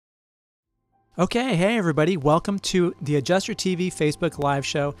Okay, hey everybody, welcome to the Adjuster TV Facebook live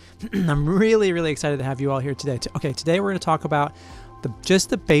show. I'm really excited to have you all here today. Okay, today we're going to talk about just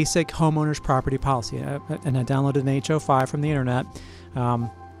the basic homeowner's property policy. And I downloaded an HO5 from the internet.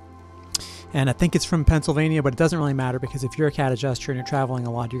 And I think it's from Pennsylvania, but it doesn't really matter because if you're a cat adjuster and you're traveling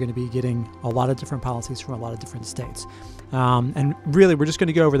a lot, you're going to be getting a lot of different policies from a lot of different states. And really, we're just going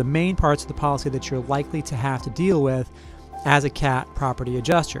to go over the main parts of the policy that you're likely to have to deal with as a cat property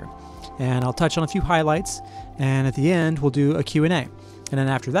adjuster. And I'll touch on a few highlights, and at the end we'll do a Q&A. And then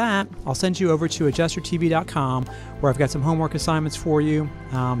after that, I'll send you over to adjustertv.com where I've got some homework assignments for you.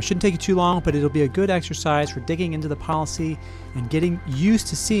 It shouldn't take you too long, but it'll be a good exercise for digging into the policy and getting used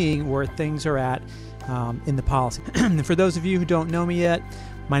to seeing where things are at in the policy. And for those of you who don't know me yet,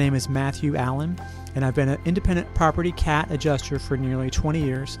 my name is Matthew Allen, and I've been an independent property cat adjuster for nearly 20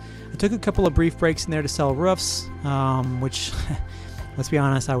 years. I took a couple of brief breaks in there to sell roofs, which... Let's be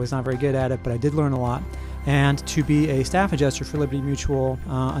honest, I was not very good at it, but I did learn a lot. And to be a staff adjuster for Liberty Mutual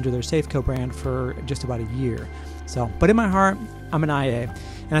under their Safeco brand for just about a year. But in my heart, I'm an IA.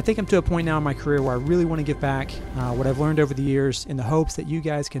 And I think I'm to a point now in my career where I really want to give back what I've learned over the years in the hopes that you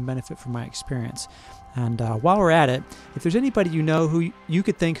guys can benefit from my experience. And while we're at it, if there's anybody you know who you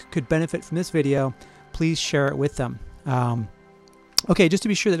could think could benefit from this video, please share it with them. Okay, just to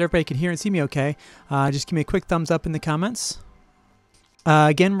be sure that everybody can hear and see me okay, just give me a quick thumbs up in the comments.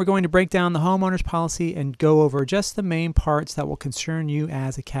 Again, we're going to break down the homeowner's policy and go over just the main parts that will concern you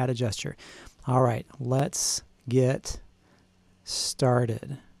as a cat adjuster. All right, let's get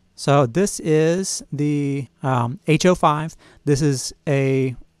started. So this is the HO5. This is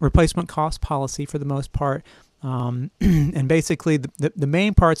a replacement cost policy for the most part. And basically the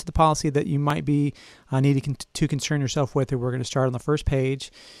main parts of the policy that you might be needing to concern yourself with, we're going to start on the first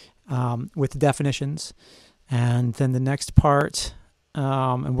page with the definitions. And then the next part...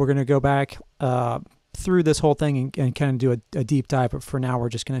 and we're going to go back through this whole thing and kind of do a deep dive, but for now we're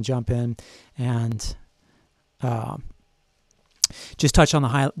just going to jump in and just touch on the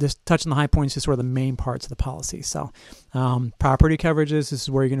high points, just sort of the main parts of the policy. So property coverages, this is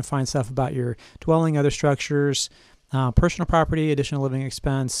where you're going to find stuff about your dwelling, other structures, personal property, additional living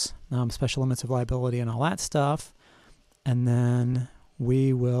expense, special limits of liability, and all that stuff. And then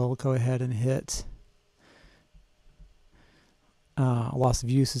we will go ahead and hit loss of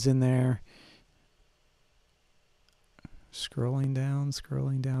use is in there. Scrolling down.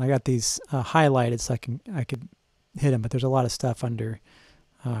 I got these highlighted so I could hit them, but there's a lot of stuff under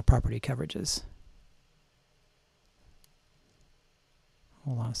property coverages.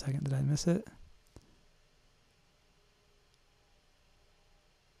 Hold on a second, did I miss it?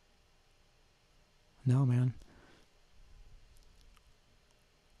 No, man.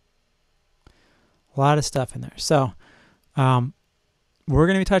 A lot of stuff in there. So, we're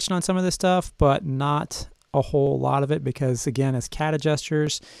going to be touching on some of this stuff, but not a whole lot of it because, again, as cat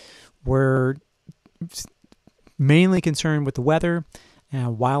adjusters, we're mainly concerned with the weather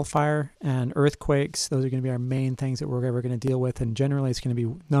and wildfire and earthquakes. Those are going to be our main things that we're ever going to deal with, and generally it's going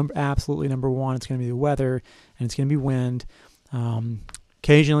to be absolutely number one. It's going to be the weather, and it's going to be wind.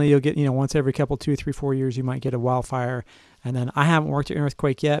 Occasionally you'll get, once every couple, 2, 3, 4 years, you might get a wildfire. And then I haven't worked an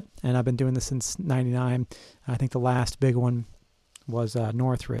earthquake yet, and I've been doing this since '99. I think the last big one was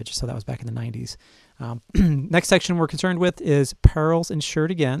Northridge, so that was back in the 90s. Next section we're concerned with is perils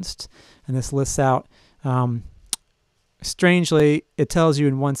insured against, and this lists out, strangely, it tells you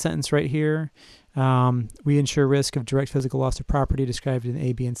in one sentence right here, we insure risk of direct physical loss of property described in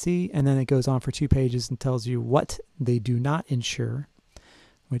A, B, and C, and then it goes on for 2 pages and tells you what they do not insure,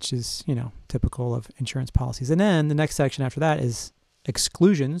 which is, typical of insurance policies. And then the next section after that is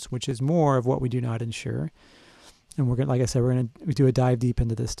exclusions, which is more of what we do not insure. And we're going to, like I said, we're going to do a dive deep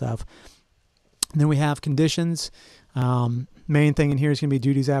into this stuff. And then we have conditions. Main thing in here is going to be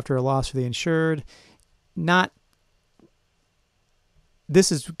duties after a loss for the insured.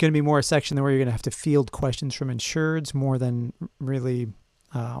 This is going to be more a section where you're going to have to field questions from insureds more than really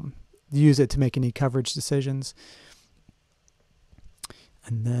use it to make any coverage decisions.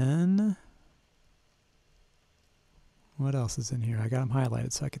 And then, what else is in here? I got them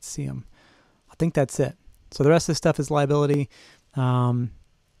highlighted so I could see them. I think that's it. So the rest of this stuff is liability, and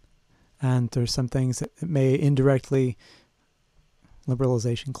there's some things that may indirectly,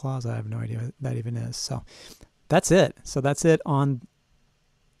 liberalization clause, I have no idea what that even is. So that's it. So that's it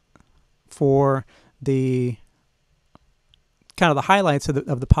for the kind of the highlights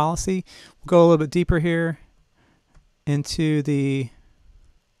of the policy. We'll go a little bit deeper here into the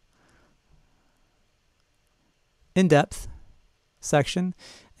in-depth section,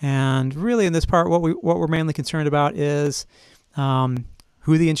 and really in this part what we're mainly concerned about is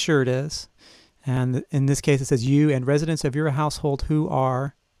who the insured is, And in this case, it says you and residents of your household who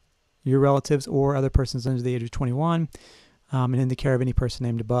are your relatives or other persons under the age of 21, and in the care of any person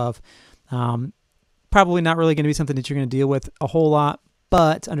named above. Probably not really going to be something that you're going to deal with a whole lot,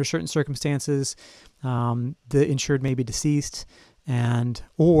 but under certain circumstances, the insured may be deceased,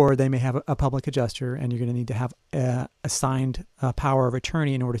 or they may have a public adjuster, and you're going to need to have assigned power of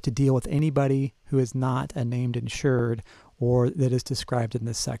attorney in order to deal with anybody who is not a named insured or that is described in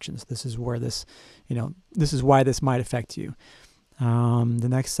this section. So this is where this is why this might affect you. The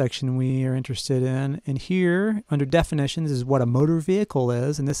next section we are interested in here under definitions is what a motor vehicle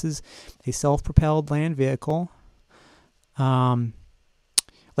is, and this is a self-propelled land vehicle. Land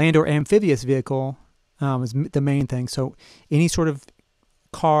or amphibious vehicle is the main thing. So any sort of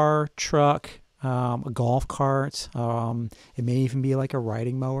car, truck, a golf cart, it may even be like a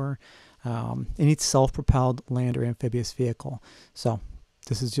riding mower, any self-propelled land or amphibious vehicle. So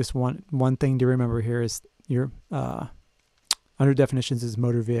this is just one thing to remember here is your under definitions is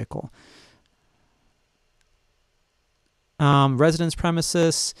motor vehicle. Residence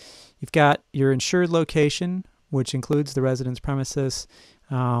premises, you've got your insured location, which includes the residence premises.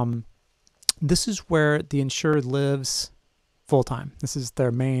 This is where the insured lives full-time. This is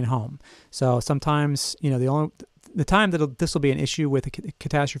their main home. So sometimes, the time that this will be an issue with a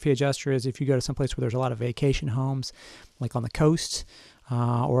catastrophe adjuster is if you go to someplace where there's a lot of vacation homes, like on the coast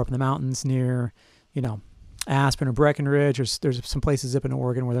or up in the mountains near, Aspen or Breckenridge, or there's some places up in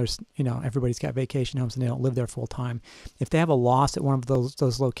Oregon where there's, everybody's got vacation homes and they don't live there full time. If they have a loss at one of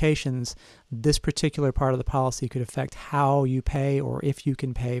those locations, this particular part of the policy could affect how you pay or if you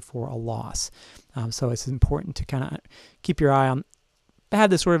can pay for a loss. So it's important to kind of keep your eye on,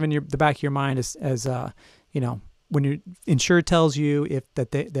 have this sort of in the back of your mind as when your insured tells you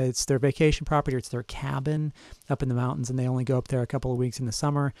that it's their vacation property or it's their cabin up in the mountains and they only go up there a couple of weeks in the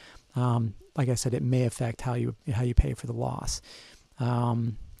summer. Like I said, it may affect how you pay for the loss.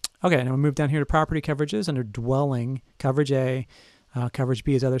 Okay, now we move down here to property coverages under dwelling. Coverage A, coverage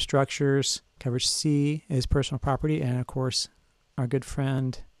B is other structures. Coverage C is personal property, and of course, our good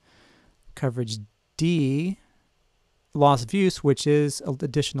friend, coverage D, loss of use, which is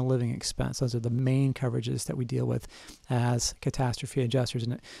additional living expense. Those are the main coverages that we deal with as catastrophe adjusters.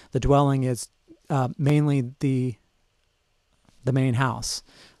 And the dwelling is mainly the main house.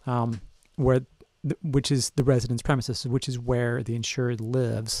 Which is the residence premises, which is where the insured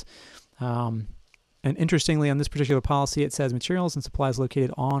lives. And interestingly, on this particular policy, it says materials and supplies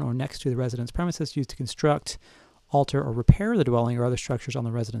located on or next to the residence premises used to construct, alter, or repair the dwelling or other structures on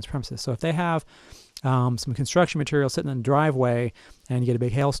the residence premises. So if they have some construction material sitting in the driveway and you get a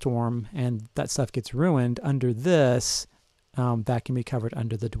big hailstorm and that stuff gets ruined, under this, that can be covered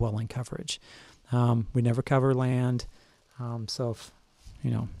under the dwelling coverage. We never cover land. So if,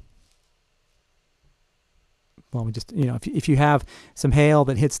 well, we just, if you have some hail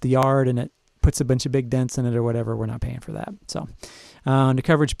that hits the yard and it puts a bunch of big dents in it or whatever, we're not paying for that. So under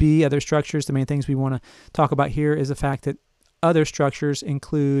coverage B, other structures, the main things we want to talk about here is the fact that other structures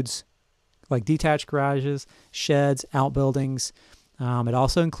includes like detached garages, sheds, outbuildings. It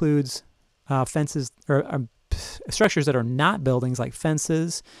also includes fences or structures that are not buildings like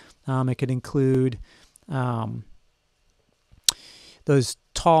fences. It could include those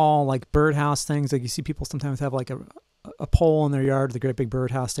tall like birdhouse things. Like you see people sometimes have like a pole in their yard with a great big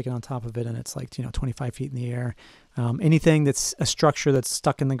birdhouse sticking on top of it, and it's like 25 feet in the air. Anything that's a structure that's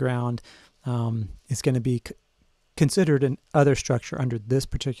stuck in the ground is going to be considered an other structure under this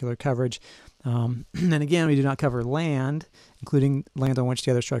particular coverage. And again, we do not cover land, including land on which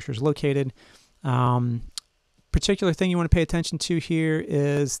the other structure is located. Particular thing you want to pay attention to here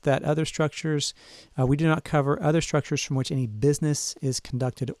is that other structures, we do not cover other structures from which any business is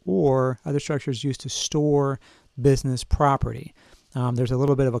conducted or other structures used to store business property. There's a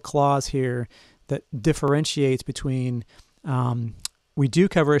little bit of a clause here that differentiates between we do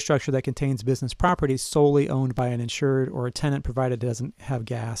cover a structure that contains business property solely owned by an insured or a tenant, provided it doesn't have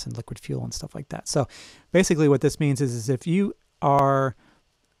gas and liquid fuel and stuff like that. So basically what this means is if you are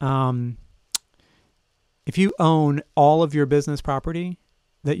if you own all of your business property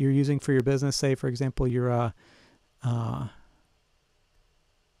that you're using for your business, say for example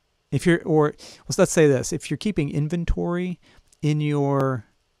let's say this, if you're keeping inventory in your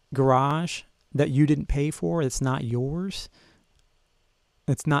garage that you didn't pay for, it's not yours,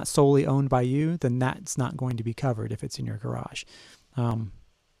 it's not solely owned by you, then that's not going to be covered if it's in your garage. And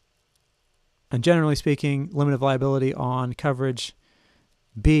generally speaking, limit of liability on coverage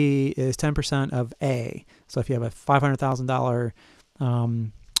B is 10% of A. So if you have a $500,000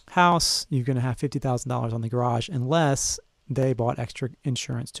 house, you're going to have $50,000 on the garage unless they bought extra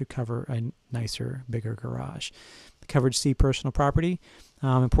insurance to cover a nicer, bigger garage. Coverage C, personal property.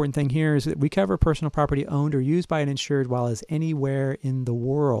 Important thing here is that we cover personal property owned or used by an insured while is anywhere in the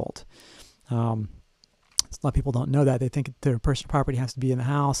world. A lot of people don't know that. They think their personal property has to be in the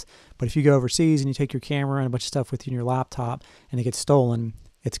house, but if you go overseas and you take your camera and a bunch of stuff with you in your laptop and it gets stolen,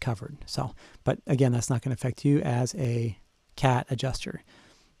 it's covered. So, but again, that's not going to affect you as a CAT adjuster.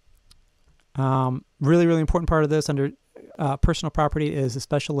 Really, really important part of this under personal property is the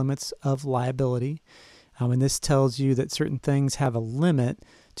special limits of liability. And this tells you that certain things have a limit,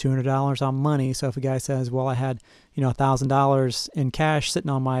 $200 on money. So if a guy says, well, I had, $1,000 in cash sitting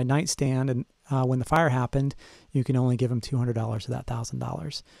on my nightstand, and when the fire happened, you can only give him $200 of that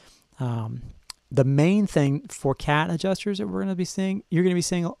 $1,000. The main thing for CAT adjusters that you're going to be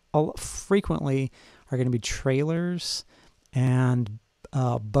seeing frequently are going to be trailers and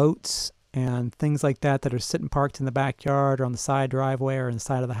boats and things like that are sitting parked in the backyard or on the side driveway or in the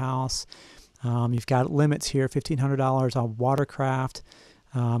side of the house. You've got limits here, $1,500 on watercraft,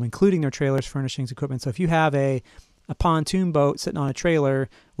 including their trailers, furnishings, equipment. So if you have a pontoon boat sitting on a trailer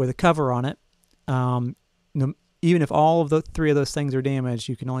with a cover on it, even if all of the three of those things are damaged,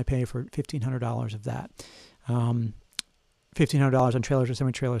 you can only pay for $1,500 of that. $1,500 on trailers or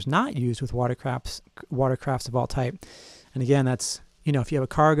semi-trailers not used with watercrafts of all type. And again, that's, if you have a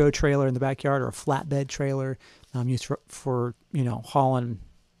cargo trailer in the backyard or a flatbed trailer used for hauling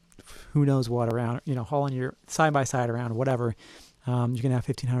who knows what around, hauling your side-by-side around or whatever, you're going to have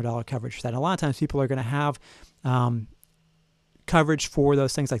 $1,500 coverage for that. And a lot of times people are going to have coverage for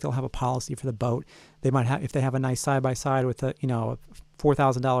those things. Like they'll have a policy for the boat. They might have, if they have a nice side-by-side with a, a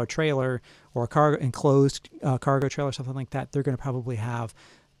 $4,000 trailer or a enclosed cargo trailer, something like that, they're going to probably have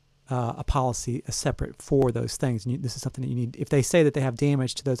a policy separate for those things. And this is something that you need. If they say that they have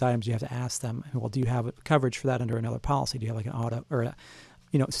damage to those items, you have to ask them, well, do you have coverage for that under another policy? Do you have like an auto or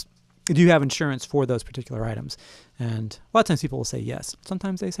do you have insurance for those particular items? And a lot of times people will say yes.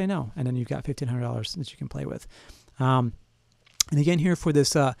 Sometimes they say no. And then you've got $1,500 that you can play with. And again, here for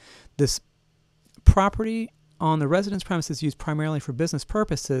this property on the residence premises used primarily for business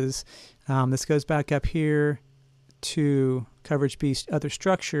purposes, this goes back up here to coverage B, other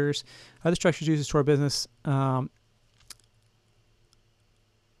structures. Other structures used to store business.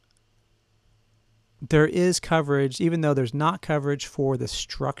 There is coverage, even though there's not coverage for the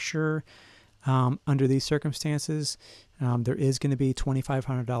structure under these circumstances. There is going to be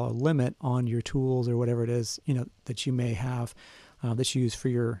 $2,500 limit on your tools or whatever it is, that you may have that's used for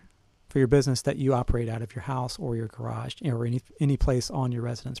your business that you operate out of your house or your garage or any place on your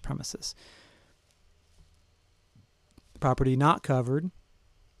residence premises. Property not covered.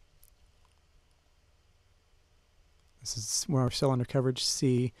 This is where we're still under coverage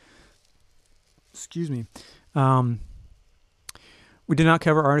C. Excuse me. We do not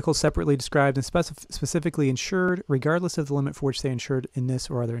cover articles separately described and specifically insured, regardless of the limit for which they insured in this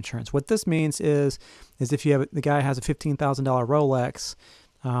or other insurance. What this means is if you have the guy has a $15,000 Rolex,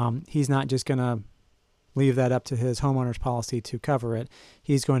 he's not just going to leave that up to his homeowner's policy to cover it.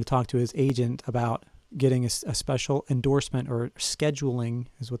 He's going to talk to his agent about getting a special endorsement or scheduling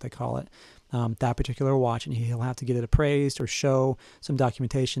is what they call it, that particular watch, and he'll have to get it appraised or show some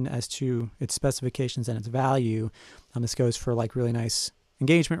documentation as to its specifications and its value. This goes for like really nice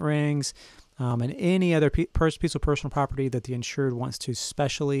engagement rings and any other piece of personal property that the insured wants to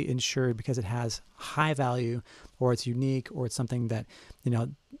specially insure because it has high value or it's unique or it's something that,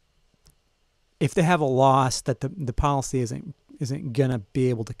 if they have a loss that the policy isn't going to be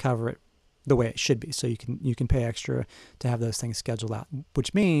able to cover it the way it should be. So you can pay extra to have those things scheduled out,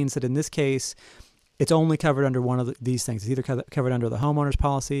 which means that in this case, it's only covered under one of these things. It's either covered under the homeowner's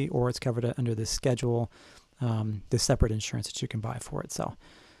policy or it's covered under this schedule, this separate insurance that you can buy for it. So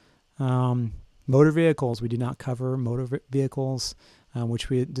motor vehicles, we do not cover motor vehicles, which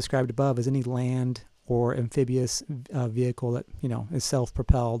we described above as any land or amphibious vehicle that, is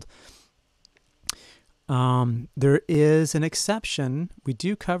self-propelled. There is an exception. We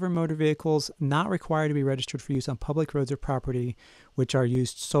do cover motor vehicles not required to be registered for use on public roads or property, which are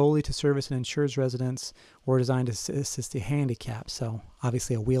used solely to service an insured's residence or designed to assist the handicapped. So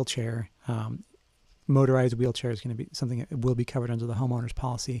obviously a wheelchair, motorized wheelchair is going to be something that will be covered under the homeowner's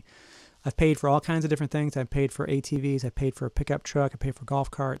policy. I've paid for all kinds of different things. I've paid for ATVs. I've paid for a pickup truck. I paid for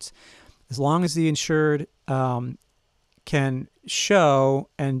golf carts. As long as the insured can show,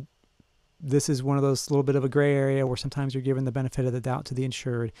 and this is one of those little bit of a gray area where sometimes you're given the benefit of the doubt to the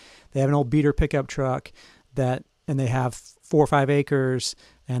insured. They have an old beater pickup truck and they have 4 or 5 acres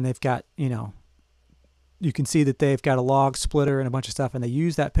and they've got, you can see that they've got a log splitter and a bunch of stuff, and they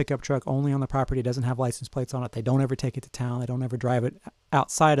use that pickup truck only on the property. It doesn't have license plates on it. They don't ever take it to town. They don't ever drive it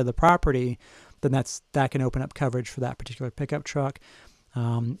outside of the property. Then that can open up coverage for that particular pickup truck.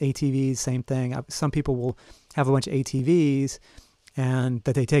 ATVs, same thing. Some people will have a bunch of ATVs and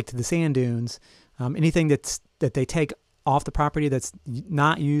that they take to the sand dunes. Anything that they take off the property that's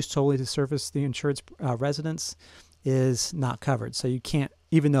not used solely to service the insured's residence is not covered. So you can't,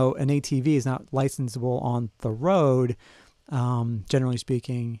 even though an ATV is not licensable on the road, generally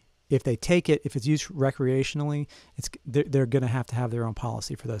speaking, if they take it, if it's used recreationally, they're going to have their own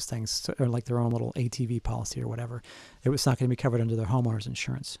policy for those things, or like their own little ATV policy or whatever. It's not going to be covered under their homeowner's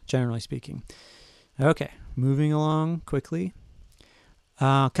insurance, generally speaking. Okay, moving along quickly.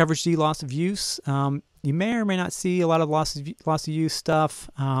 Coverage D, loss of use. You may or may not see a lot of loss of use stuff.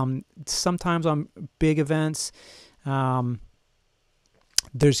 Sometimes on big events,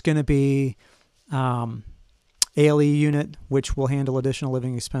 there's going to be ALE unit, which will handle additional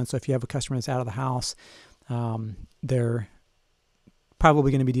living expense. So if you have a customer that's out of the house, they're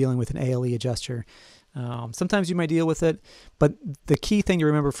probably going to be dealing with an ALE adjuster. Sometimes you might deal with it, but the key thing to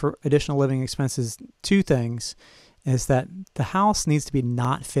remember for additional living expenses, two things, is that the house needs to be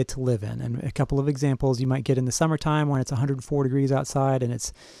not fit to live in. And a couple of examples you might get in the summertime when it's 104 degrees outside and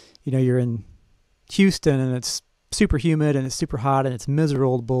it's, you're in Houston and it's super humid and it's super hot and it's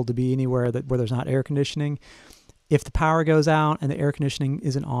miserable to be anywhere where there's not air conditioning. If the power goes out and the air conditioning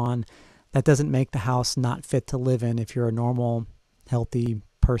isn't on, that doesn't make the house not fit to live in if you're a normal, healthy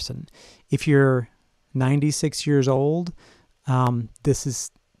person. If you're 96 years old, this is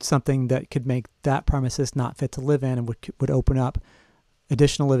something that could make that premises not fit to live in and would open up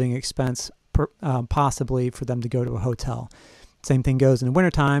additional living expense possibly for them to go to a hotel. Same thing goes in the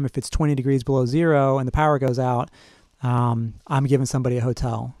wintertime. If it's 20 degrees below zero and the power goes out, I'm giving somebody a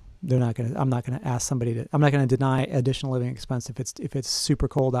hotel. I'm not going to deny additional living expense if it's super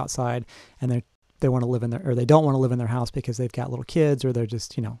cold outside and they want to live in or they don't want to live in their house because they've got little kids or they're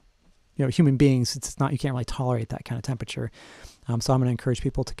just, human beings. You can't really tolerate that kind of temperature. So I'm going to encourage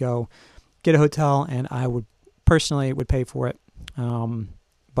people to go get a hotel, and I would personally pay for it.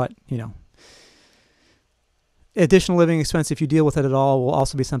 But additional living expense, if you deal with it at all, will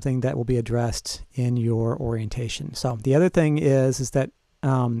also be something that will be addressed in your orientation. So the other thing is that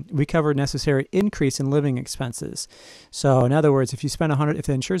we cover necessary increase in living expenses. So in other words, if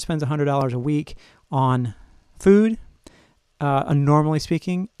the insured spends $100 a week on food, normally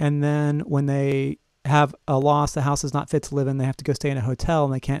speaking, and then when they have a loss, the house is not fit to live in, they have to go stay in a hotel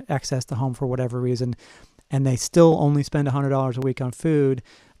and they can't access the home for whatever reason, and they still only spend $100 a week on food,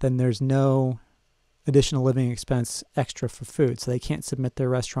 then there's no additional living expense extra for food. So they can't submit their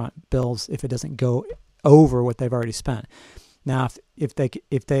restaurant bills if it doesn't go over what they've already spent. Now, if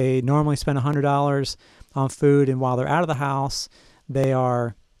they normally spend $100 on food, and while they're out of the house, they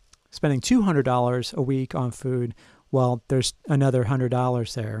are spending $200 a week on food, well, there's another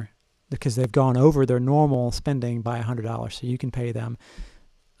 $100 there because they've gone over their normal spending by $100. So you can pay them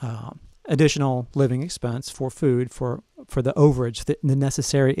additional living expense for food for the overage, the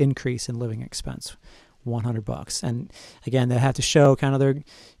necessary increase in living expense, $100. And again, they have to show kind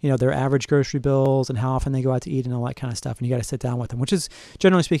of their average grocery bills and how often they go out to eat and all that kind of stuff. And you got to sit down with them, which is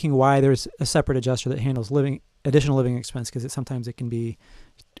generally speaking why there's a separate adjuster that handles additional living expense, because sometimes it can be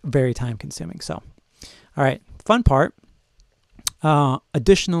very time consuming. So, all right, fun part.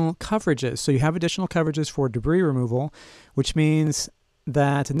 Additional coverages. So you have additional coverages for debris removal, which means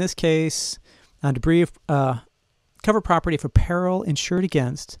that in this case, debris cover property if a peril insured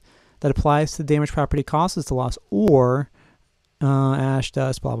against that applies to the damaged property causes the loss, or ash,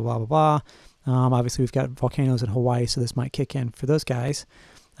 dust, blah, blah, blah, blah, blah. Obviously, we've got volcanoes in Hawaii, so this might kick in for those guys.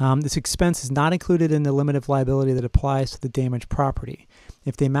 This expense is not included in the limit of liability that applies to the damaged property.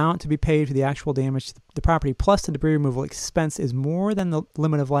 If the amount to be paid for the actual damage to the property plus the debris removal expense is more than the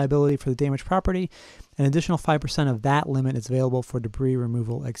limit of liability for the damaged property, an additional 5% of that limit is available for debris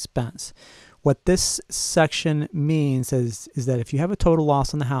removal expense. What this section means is that if you have a total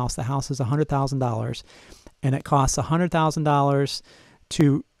loss on the house is $100,000, and it costs $100,000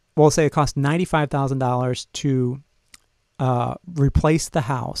 to, well, say it costs $95,000 to replace the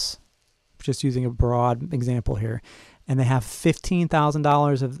house, just using a broad example here, and they have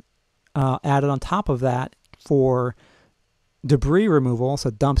 $15,000 of added on top of that for debris removal, so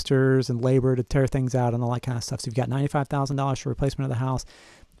dumpsters and labor to tear things out and all that kind of stuff. So you've got $95,000 for replacement of the house,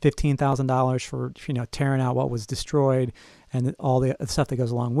 $15,000 for tearing out what was destroyed and all the stuff that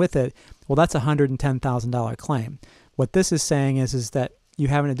goes along with it. Well, that's a $110,000 claim. What this is saying is that you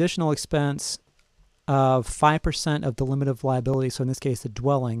have an additional expense of 5% of the limit of liability, so in this case the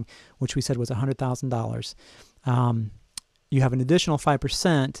dwelling, which we said was $100,000, you have an additional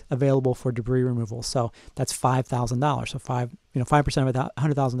 5% available for debris removal. So that's $5,000. So 5% of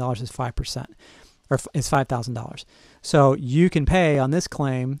 $100,000 is 5%, or is $5,000. So you can pay on this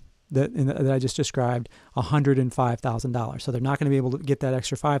claim that I just described $105,000. So they're not going to be able to get that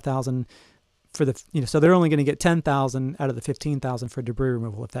extra $5,000 for the, so they're only going to get $10,000 out of the $15,000 for debris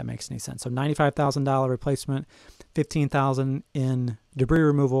removal, if that makes any sense. So $95,000 replacement, $15,000 in debris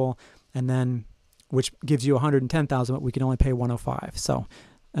removal, and then which gives you $110,000, but we can only pay $105,000. So,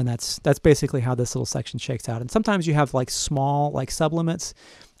 and that's basically how this little section shakes out. And sometimes you have like small like sublimits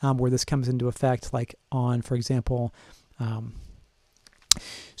where this comes into effect, like on, for example,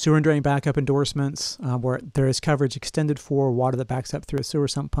 sewer and drain backup endorsements, where there is coverage extended for water that backs up through a sewer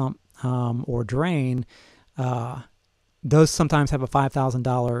sump pump or drain. Those sometimes have a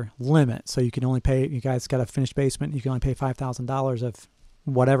 $5,000 limit, so you can only pay. You guys got a finished basement, you can only pay $5,000 of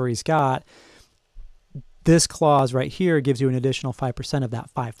whatever he's got. This clause right here gives you an additional 5% of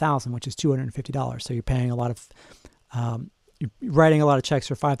that $5,000, which is $250. So you're paying a lot of, you're writing a lot of checks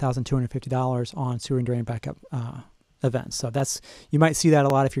for $5,250 on sewer and drain backup events. So you might see that a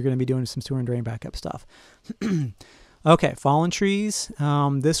lot if you're going to be doing some sewer and drain backup stuff. Okay, fallen trees.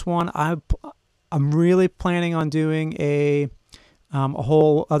 This one I'm really planning on doing a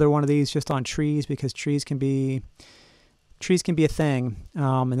whole other one of these just on trees, because trees can be a thing,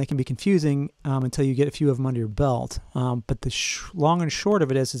 and they can be confusing until you get a few of them under your belt. But the long and short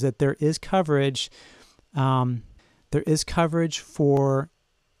of it is that there is coverage. There is coverage for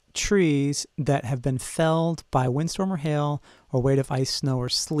trees that have been felled by windstorm or hail or weight of ice, snow, or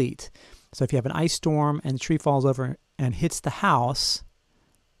sleet. So if you have an ice storm and the tree falls over and hits the house,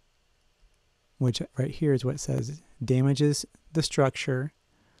 which right here is what it says, damages the structure.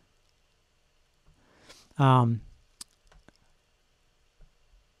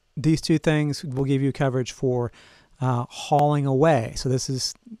 These two things will give you coverage for hauling away. So this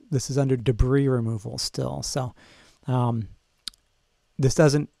is under debris removal still. So this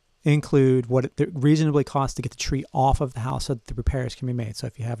doesn't include what it reasonably costs to get the tree off of the house so that the repairs can be made. So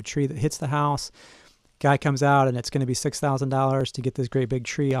if you have a tree that hits the house, guy comes out and it's going to be $6,000 to get this great big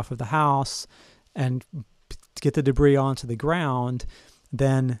tree off of the house and to get the debris onto the ground,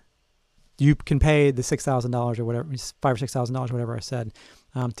 then you can pay the $6,000 or whatever, $5,000 or $6,000, whatever I said,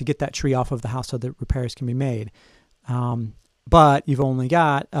 to get that tree off of the house so that repairs can be made. But you've only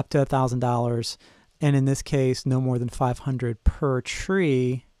got up to $1,000, and in this case, no more than $500 per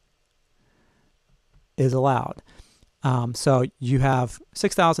tree is allowed. So you have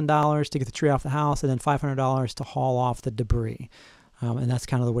 $6,000 to get the tree off the house, and then $500 to haul off the debris. And that's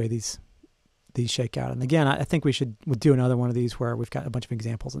kind of the way these shake out. And again, I think we'll do another one of these where we've got a bunch of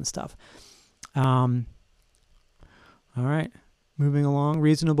examples and stuff. All right, moving along.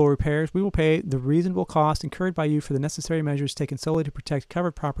 Reasonable repairs. We will pay the reasonable cost incurred by you for the necessary measures taken solely to protect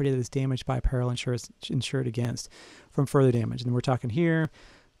covered property that is damaged by peril insured against from further damage. And we're talking here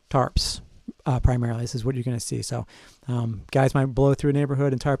tarps. Primarily, this is what you're going to see. So guys might blow through a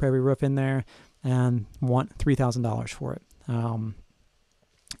neighborhood and tarp every roof in there and want $3,000 for it.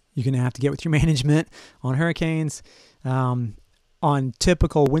 You're going to have to get with your management on hurricanes. On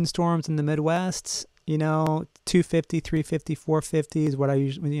typical windstorms in the Midwest, $250, $350, $450 is what I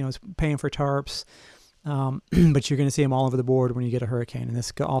usually, is paying for tarps. But you're going to see them all over the board when you get a hurricane. And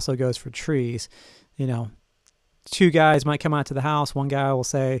this also goes for trees. Two guys might come out to the house. One guy will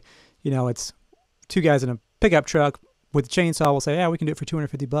say, it's two guys in a pickup truck with a chainsaw will say, yeah, we can do it for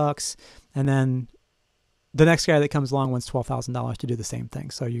 $250. And then the next guy that comes along wants $12,000 to do the same thing.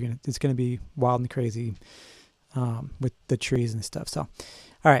 So it's going to be wild and crazy with the trees and stuff. So,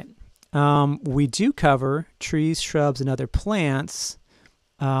 all right. We do cover trees, shrubs, and other plants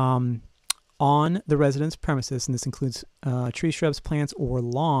on the residence premises. And this includes trees, shrubs, plants, or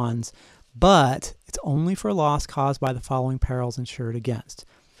lawns. But it's only for loss caused by the following perils insured against.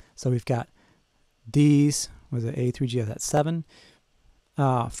 So we've got these, was it A through G? That's 7.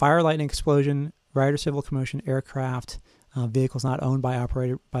 Fire, lightning, explosion, riot or civil commotion, aircraft, vehicles not owned by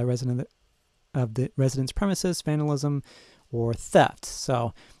operated by resident of the residence premises, vandalism, or theft.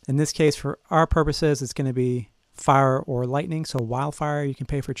 So in this case, for our purposes, it's going to be fire or lightning. So wildfire, you can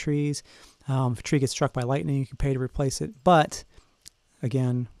pay for trees. If a tree gets struck by lightning, you can pay to replace it. But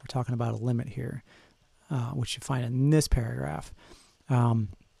again, we're talking about a limit here, which you find in this paragraph.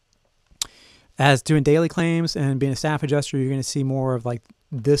 As doing daily claims and being a staff adjuster, you're going to see more of like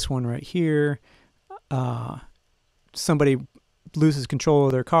this one right here. Somebody loses control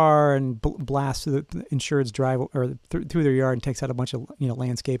of their car and blasts through the insured's drive or through their yard and takes out a bunch of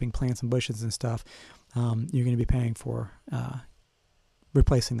landscaping, plants and bushes and stuff, you're going to be paying for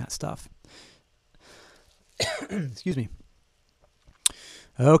replacing that stuff. Excuse me.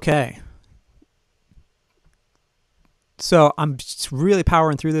 Okay. So I'm just really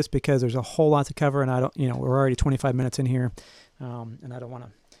powering through this because there's a whole lot to cover, and I don't, we're already 25 minutes in here, and I don't want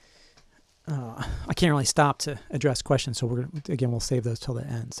to. I can't really stop to address questions, so we'll save those till the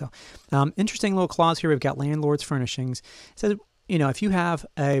end. So, interesting little clause here. We've got landlord's furnishings. It says, if you have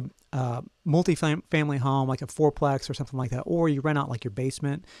a multi-family home, like a fourplex or something like that, or you rent out like your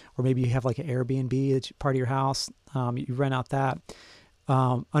basement, or maybe you have like an Airbnb that's part of your house, you rent out that.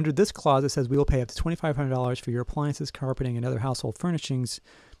 Under this clause, it says we will pay up to $2,500 for your appliances, carpeting, and other household furnishings,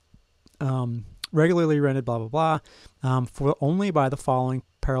 regularly rented, blah blah blah, for only by the following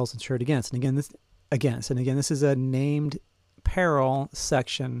perils insured against. And again, this is a named peril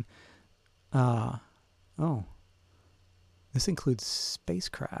section. This includes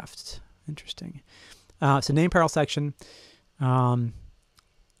spacecraft. Interesting. It's a named peril section, and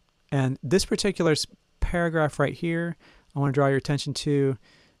this particular paragraph right here, I want to draw your attention to.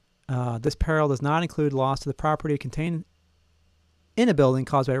 This peril does not include loss to the property contained in a building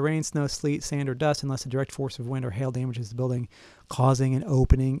caused by rain, snow, sleet, sand, or dust, unless a direct force of wind or hail damages the building, causing an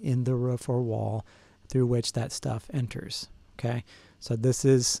opening in the roof or wall through which that stuff enters. Okay, so this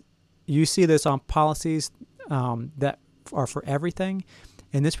is, you see this on policies that are for everything.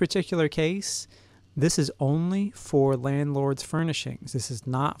 In this particular case, this is only for landlord's furnishings. This is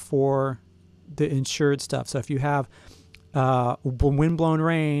not for the insured stuff. So if you have wind-blown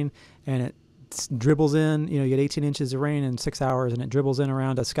rain and it dribbles in, you get 18 inches of rain in 6 hours and it dribbles in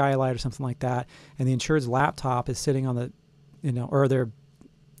around a skylight or something like that, and the insured's laptop is sitting on the, or their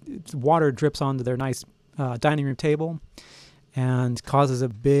water drips onto their nice dining room table and causes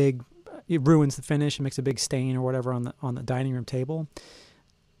it ruins the finish and makes a big stain or whatever on the dining room table.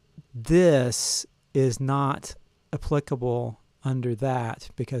 This is not applicable under that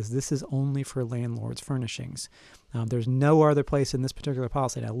because this is only for landlord's furnishings. There's no other place in this particular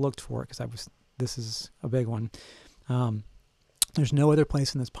policy, and I looked for it because this is a big one. There's no other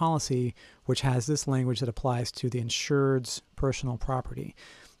place in this policy which has this language that applies to the insured's personal property.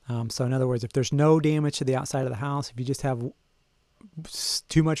 So in other words, if there's no damage to the outside of the house, if you just have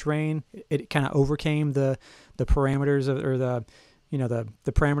too much rain, it kind of overcame the parameters of, or the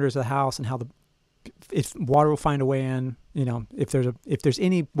parameters of the house, and how if water will find a way in, if there's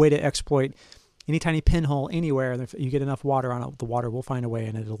any way to exploit any tiny pinhole anywhere, and if you get enough water on it, the water will find a way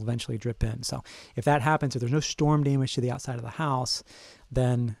and it'll eventually drip in. So if that happens, if there's no storm damage to the outside of the house,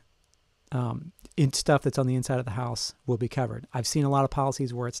 then stuff that's on the inside of the house will be covered. I've seen a lot of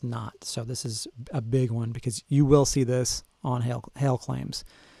policies where it's not. So this is a big one because you will see this on hail claims.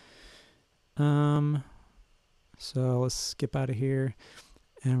 So let's skip out of here,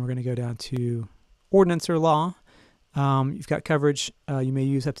 and we're going to go down to ordinance or law. You've got coverage. You may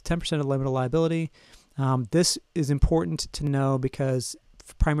use up to 10% of the limit of liability. This is important to know because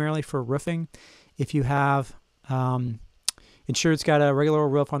primarily for roofing, if you have insured's got a regular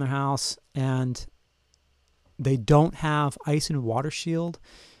roof on their house and they don't have ice and water shield,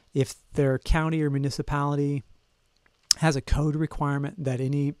 if their county or municipality has a code requirement that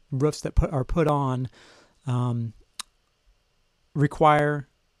any roofs that are put on require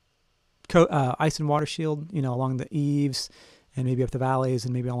ice and water shield, along the eaves and maybe up the valleys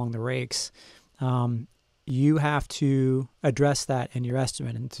and maybe along the rakes, you have to address that in your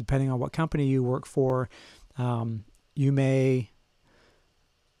estimate. And depending on what company you work for, you may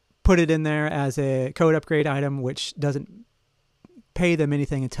put it in there as a code upgrade item, which doesn't pay them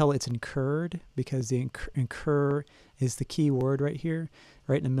anything until it's incurred, because the incur is the key word right here,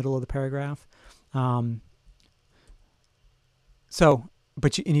 right in the middle of the paragraph. But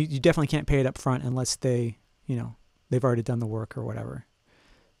you definitely can't pay it up front unless they've already done the work or whatever.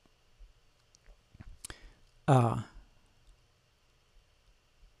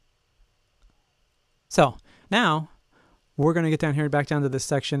 So now we're going to get down here, back down to this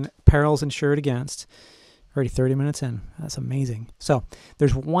section, perils insured against. Already 30 minutes in. That's amazing. So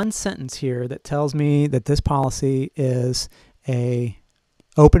there's one sentence here that tells me that this policy is a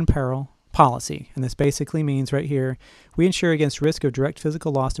open peril policy. And this basically means right here, we insure against risk of direct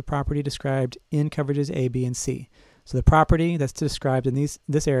physical loss to property described in coverages A, B, and C. So the property that's described in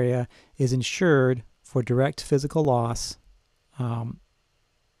this area is insured for direct physical loss.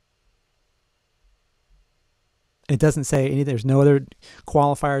 It doesn't say anything. There's no other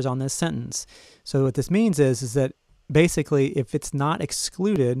qualifiers on this sentence. So what this means is that basically if it's not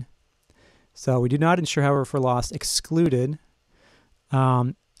excluded, so we do not insure, however, for loss excluded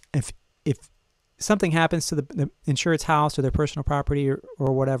If something happens to the insured's house or their personal property or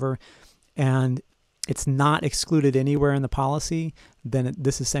whatever, and it's not excluded anywhere in the policy, then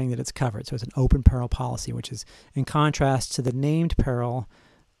this is saying that it's covered. So it's an open peril policy, which is in contrast to the named peril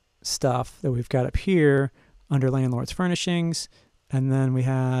stuff that we've got up here under landlord's furnishings. And then we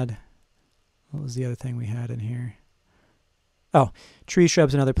had, what was the other thing we had in here? Oh, trees,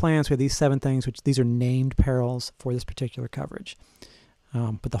 shrubs, and other plants. We have these 7 things, which these are named perils for this particular coverage.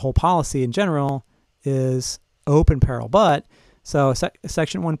 But the whole policy in general is open peril. But so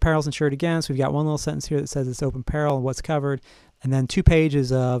section 1, perils insured against. We've got one little sentence here that says it's open peril and what's covered, and then 2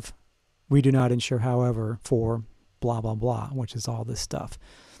 pages of we do not insure, however, for blah blah blah, which is all this stuff.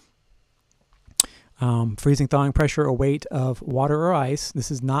 Freezing, thawing, pressure, or weight of water or ice.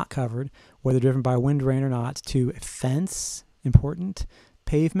 This is not covered, whether driven by wind, rain, or not. To a fence, important.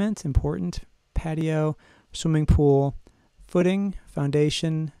 Pavement, important. Patio, swimming pool, footing,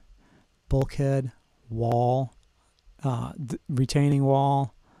 foundation, bulkhead, wall, retaining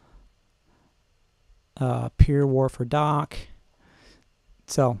wall, pier, wharf, or dock.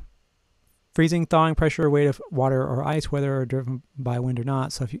 So freezing, thawing, pressure, weight of water or ice, whether driven by wind or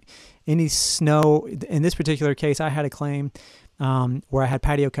not. So if any snow, in this particular case, I had a claim where I had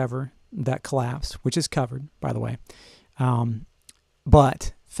patio cover that collapsed, which is covered, by the way.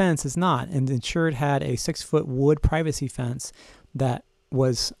 But fence is not. And the insured had a 6-foot wood privacy fence that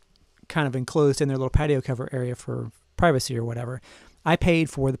was kind of enclosed in their little patio cover area for privacy or whatever. I paid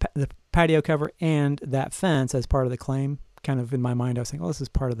for the patio cover and that fence as part of the claim. Kind of in my mind, I was thinking, oh, this is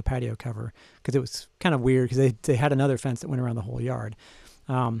part of the patio cover, because it was kind of weird because they had another fence that went around the whole yard.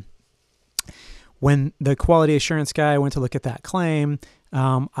 When the quality assurance guy went to look at that claim,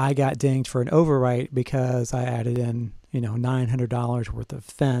 I got dinged for an overwrite because I added in, $900 worth of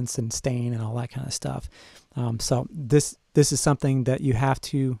fence and stain and all that kind of stuff. So this is something that you have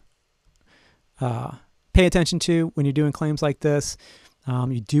to pay attention to when you're doing claims like this.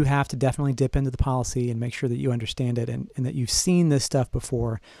 You do have to definitely dip into the policy and make sure that you understand it and that you've seen this stuff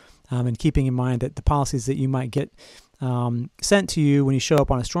before, and keeping in mind that the policies that you might get sent to you when you show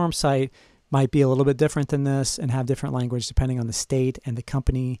up on a storm site might be a little bit different than this and have different language depending on the state and the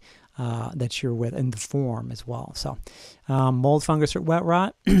company that you're with and the form as well. So mold, fungus, or wet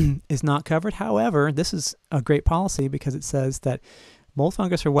rot is not covered. However, this is a great policy because it says that mold,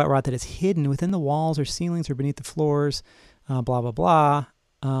 fungus, or wet rot that is hidden within the walls or ceilings or beneath the floors, blah, blah, blah.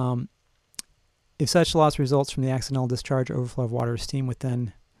 If such loss results from the accidental discharge or overflow of water or steam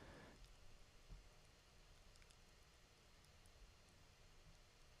within.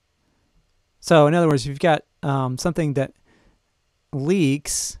 So in other words, if you've got something that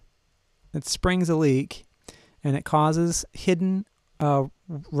leaks, that springs a leak, and it causes hidden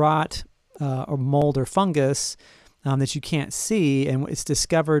rot or mold or fungus that you can't see, and it's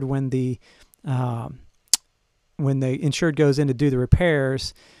discovered when the insured goes in to do the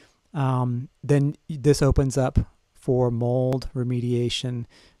repairs, then this opens up for mold remediation,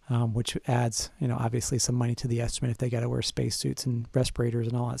 which adds, obviously some money to the estimate if they got to wear spacesuits and respirators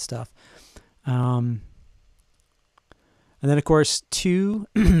and all that stuff. And then, of course,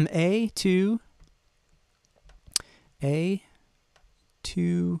 2A,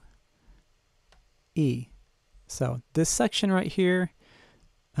 2E. So this section right here,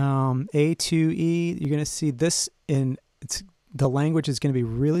 A2E, you're going to see this the language is going to be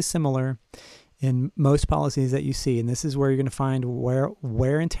really similar in most policies that you see. And this is where you're going to find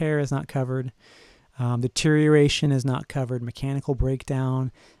wear and tear is not covered. Deterioration is not covered. Mechanical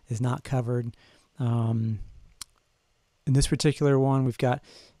breakdown is not covered. In this particular one, we've got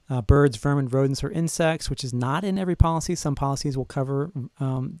birds, vermin, rodents, or insects, which is not in every policy. Some policies will cover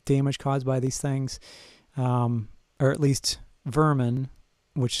damage caused by these things, or at least vermin,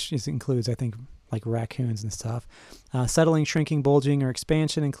 which includes, I think, like raccoons and stuff. Settling, shrinking, bulging, or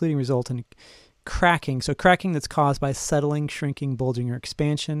expansion, including result in cracking. So cracking that's caused by settling, shrinking, bulging, or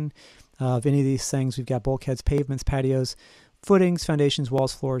expansion of any of these things. We've got bulkheads, pavements, patios, footings, foundations,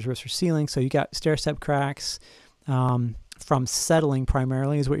 walls, floors, roofs, or ceilings. So you got stair-step cracks from settling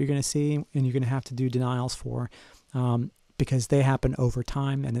primarily is what you're going to see, and you're going to have to do denials for because they happen over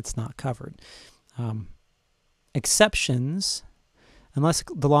time and it's not covered. Exceptions, unless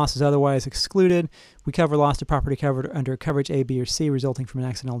the loss is otherwise excluded, we cover loss to property covered under coverage A, B, or C resulting from an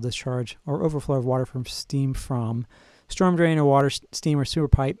accidental discharge or overflow of water from steam from storm drain or water, steam, or sewer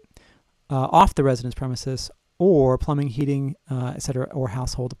pipe off the residence premises, or plumbing, heating, etc., or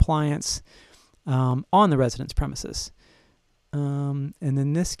household appliance on the residence premises. And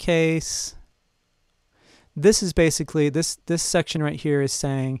in this case, this is basically, this section right here is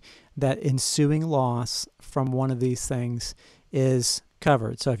saying that ensuing loss from one of these things is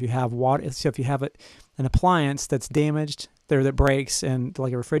covered. So if you have an appliance that's damaged there that breaks, and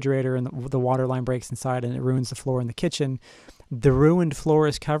like a refrigerator, and the water line breaks inside and it ruins the floor in the kitchen, the ruined floor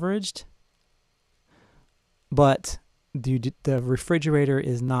is covered, but the refrigerator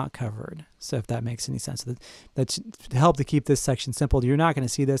is not covered. So if that makes any sense, that's to help to keep this section simple. You're not going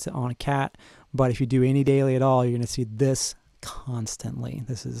to see this on a cat, but if you do any daily at all, you're going to see this constantly.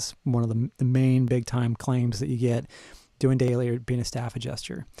 This is one of the main big time claims that you get doing daily or being a staff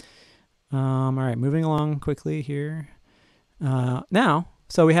adjuster. All right, moving along quickly here. Now,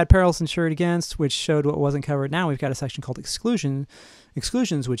 so we had perils insured against, which showed what wasn't covered. Now we've got a section called exclusions,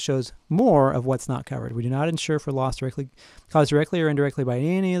 which shows more of what's not covered. We do not insure for loss caused directly or indirectly by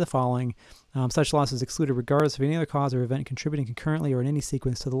any of the following. Such loss is excluded regardless of any other cause or event contributing concurrently or in any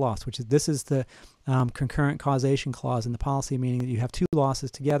sequence to the loss, this is the concurrent causation clause in the policy, meaning that you have two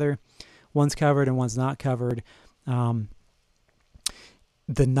losses together. One's covered and one's not covered. The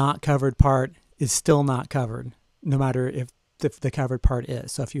not covered part is still not covered, no matter if the covered part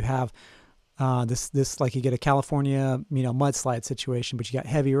is. So if you have this like you get a California mudslide situation, but you got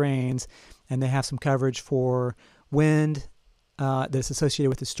heavy rains, and they have some coverage for wind that's associated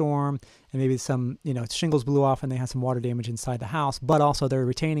with the storm, and maybe some shingles blew off and they had some water damage inside the house, but also their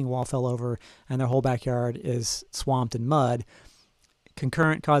retaining wall fell over and their whole backyard is swamped in mud.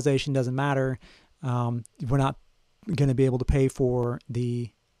 Concurrent causation doesn't matter. We're not going to be able to pay for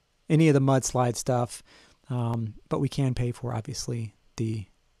any of the mudslide stuff. But we can pay for, obviously, the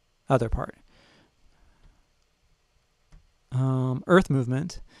other part. Earth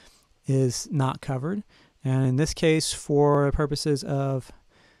movement is not covered. And in this case, for purposes of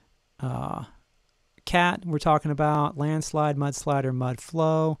CAT, we're talking about landslide, mudslide, or mud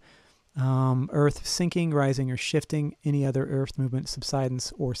flow, earth sinking, rising, or shifting, any other earth movement,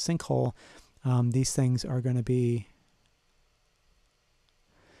 subsidence, or sinkhole. These things are going to be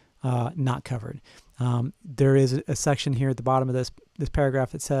not covered. There is a section here at the bottom of this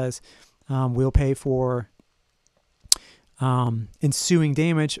paragraph that says we'll pay for ensuing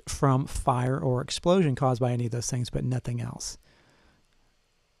damage from fire or explosion caused by any of those things, but nothing else.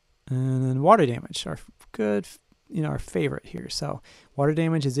 And then water damage, our favorite here. So water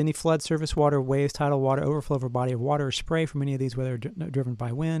damage is any flood, surface water, waves, tidal water, overflow of a body of water, or spray from any of these, whether driven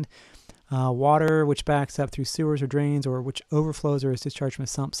by wind. Water which backs up through sewers or drains, or which overflows or is discharged from a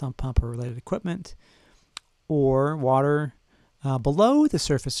sump, pump, or related equipment. Or water below the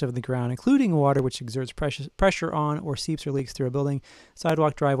surface of the ground, including water which exerts pressure on or seeps or leaks through a building,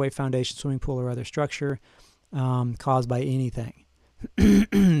 sidewalk, driveway, foundation, swimming pool, or other structure caused by anything.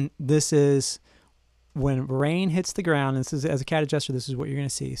 This is when rain hits the ground. This is, as a CAT adjuster, this is what you're going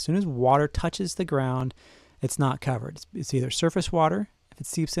to see. As soon as water touches the ground, it's not covered. It's either surface water. If it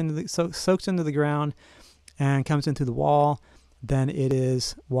seeps into soaks into the ground and comes in through the wall, then it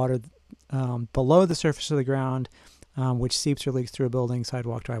is water below the surface of the ground, which seeps or leaks through a building,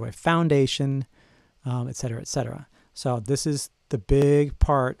 sidewalk, driveway, foundation, et cetera, et cetera. So this is the big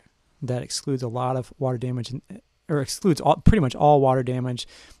part that excludes a lot of water damage, or excludes pretty much all water damage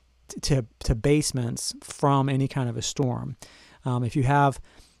to basements from any kind of a storm. If you have,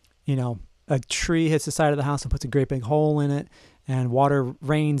 a tree hits the side of the house and puts a great big hole in it, and water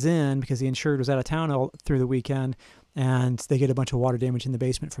rains in because the insured was out of town through the weekend, and they get a bunch of water damage in the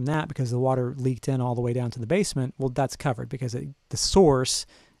basement from that because the water leaked in all the way down to the basement, well, that's covered because the source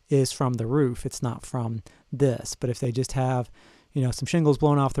is from the roof. It's not from this. But if they just have, some shingles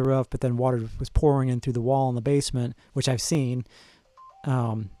blown off the roof, but then water was pouring in through the wall in the basement, which I've seen,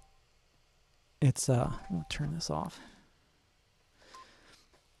 I'll turn this off.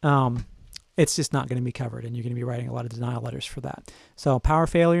 It's just not going to be covered, and you're going to be writing a lot of denial letters for that. So power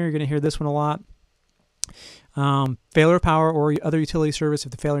failure, you're going to hear this one a lot. Failure of power or other utility service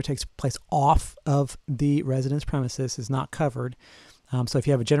if the failure takes place off of the residence premises is not covered. So if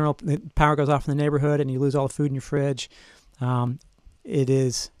you have power goes off in the neighborhood and you lose all the food in your fridge, it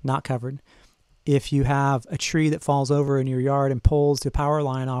is not covered. If you have a tree that falls over in your yard and pulls the power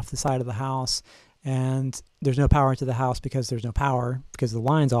line off the side of the house and there's no power to the house because there's no power because the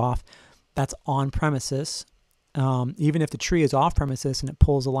line's off, that's on premises. Even if the tree is off premises and it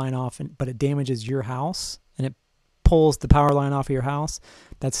pulls the line off, but it damages your house and it pulls the power line off of your house,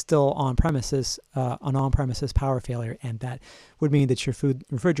 that's still on premises, an on-premises power failure, and that would mean that your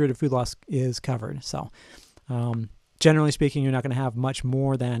refrigerated food loss is covered. So generally speaking, you're not going to have much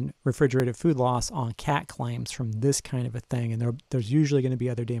more than refrigerated food loss on CAT claims from this kind of a thing, and there's usually going to be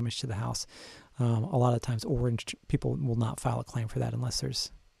other damage to the house a lot of times, or people will not file a claim for that unless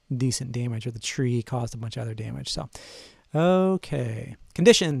there's decent damage or the tree caused a bunch of other damage. So Okay.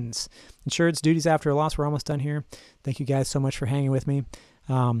 Conditions. Insured's duties after a loss. We're almost done here. Thank you guys so much for hanging with me.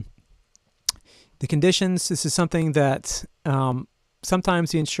 The conditions, this is something that sometimes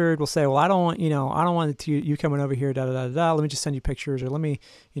the insured will say, well, I don't want you coming over here, da, da, da, da. Let me just send you pictures, or let me,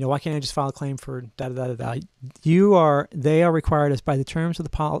 why can't I just file a claim for da, da, da, da, da. They are required, as by the terms of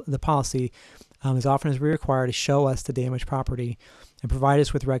the policy, as often as we're required, to show us the damaged property and provide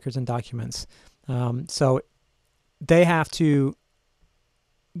us with records and documents. So they have to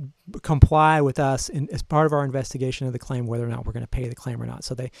comply with us as part of our investigation of the claim, whether or not we're going to pay the claim or not.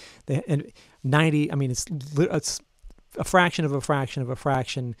 So it's a fraction of a fraction of a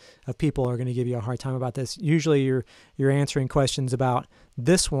fraction of people are going to give you a hard time about this. Usually you're answering questions about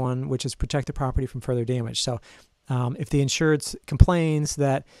this one, which is protect the property from further damage. So if the insured complains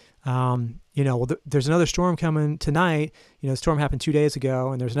that there's another storm coming tonight, the storm happened 2 days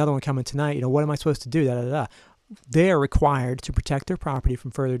ago and there's another one coming tonight, what am I supposed to do? Da, da, da. They are required to protect their property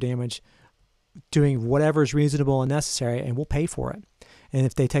from further damage, doing whatever is reasonable and necessary, and we'll pay for it. And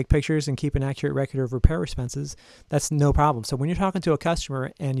if they take pictures and keep an accurate record of repair expenses, that's no problem. So when you're talking to a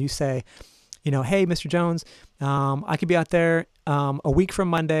customer and you say, hey, Mr. Jones, I could be out there a week from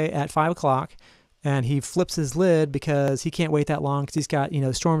Monday at 5 o'clock, and he flips his lid because he can't wait that long because he's got,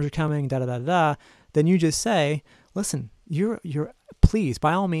 storms are coming, da, da, da, da, then you just say, listen, please,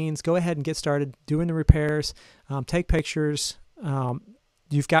 by all means, go ahead and get started doing the repairs, take pictures.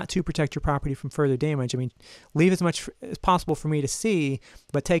 You've got to protect your property from further damage. Leave as much as possible for me to see,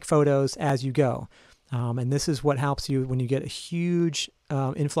 but take photos as you go. And this is what helps you when you get a huge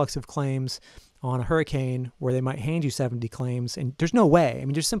influx of claims on a hurricane where they might hand you 70 claims. And there's no way.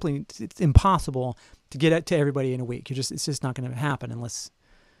 It's impossible to get it to everybody in a week. It's just not going to happen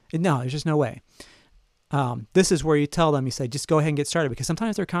there's just no way. This is where you tell them, you say, just go ahead and get started, because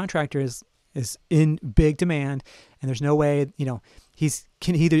sometimes their contractor is in big demand and there's no way, he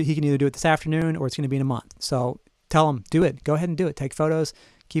can either do it this afternoon or it's going to be in a month. So tell them, do it. Go ahead and do it. Take photos,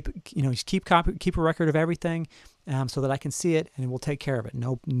 keep a record of everything, so that I can see it and we'll take care of it.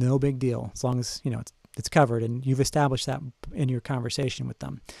 No big deal. As long as, it's covered and you've established that in your conversation with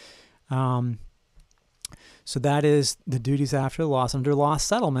them. So that is the duties after the loss. Under loss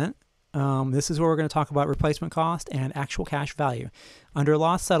settlement, this is where we're going to talk about replacement cost and actual cash value. Under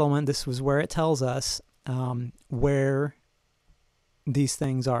loss settlement, this was where it tells us where these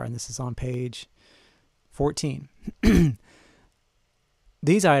things are, and this is on page 14.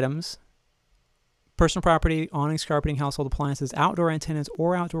 These items, personal property, awnings, carpeting, household appliances, outdoor antennas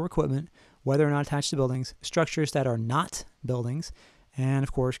or outdoor equipment, whether or not attached to buildings, structures that are not buildings, and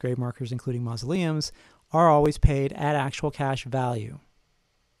of course grave markers including mausoleums, are always paid at actual cash value.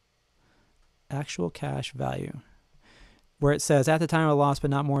 Actual cash value, where it says at the time of loss, but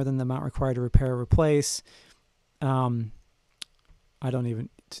not more than the amount required to repair or replace. If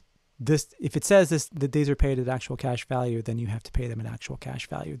it says that these are paid at actual cash value, then you have to pay them at actual cash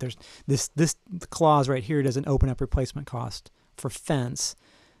value. There's this clause right here doesn't open up replacement cost for fence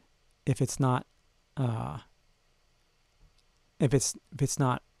if it's not or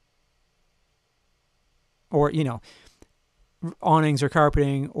awnings or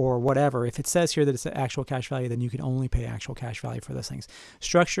carpeting or whatever. If it says here that it's actual cash value, then you can only pay actual cash value for those things.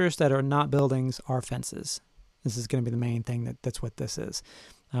 Structures that are not buildings are fences. This is going to be the main thing. That's what this is.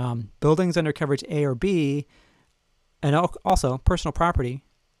 Buildings under coverage A or B, and also personal property.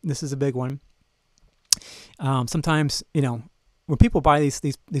 This is a big one. Sometimes, when people buy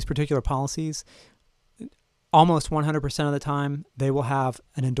these particular policies, almost 100% of the time they will have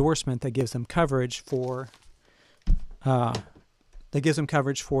an endorsement that gives them coverage for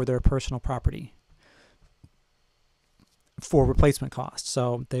their personal property for replacement costs.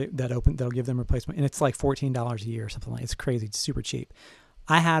 So they'll give them replacement, and it's like $14 a year or something like. It's crazy. It's super cheap.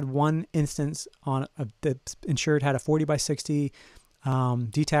 I had one instance that insured had a 40 by 60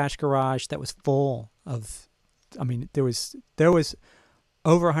 detached garage that was full of. There was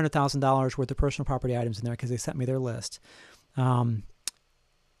over $100,000 worth of personal property items in there because they sent me their list.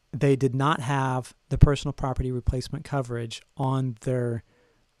 They did not have the personal property replacement coverage on their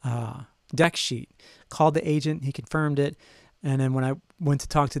deck sheet. Called the agent, he confirmed it, and then when I went to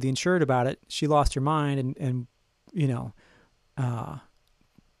talk to the insured about it, she lost her mind and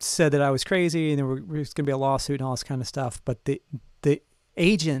said that I was crazy and there was going to be a lawsuit and all this kind of stuff. But the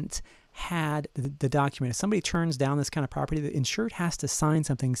agent had the document. If somebody turns down this kind of property, the insured has to sign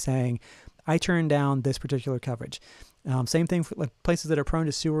something saying, I turned down this particular coverage. Same thing for places that are prone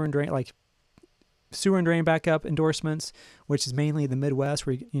to sewer and drain, like sewer and drain backup endorsements, which is mainly the Midwest,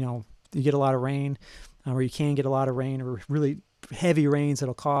 where you get a lot of rain, or you can get a lot of rain, or really heavy rains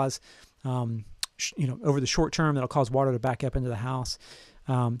that'll cause over the short term that'll cause water to back up into the house.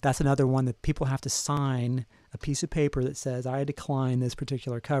 That's another one that people have to sign a piece of paper that says, I decline this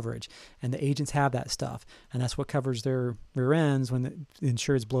particular coverage. And the agents have that stuff. And that's what covers their rear ends when the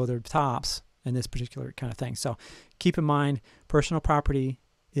insureds blow their tops and this particular kind of thing. So keep in mind, personal property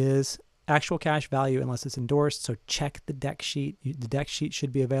is actual cash value unless it's endorsed. So check the deck sheet. The deck sheet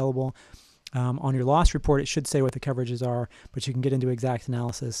should be available. On your loss report, it should say what the coverages are, but you can get into exact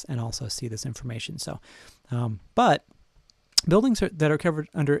analysis and also see this information. So, but buildings that are covered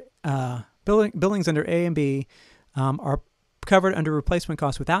under buildings under A and B are covered under replacement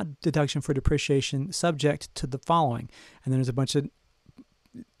costs without deduction for depreciation, subject to the following. And then there's a bunch of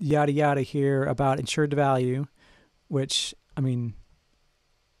yada yada here about insured value, which, I mean,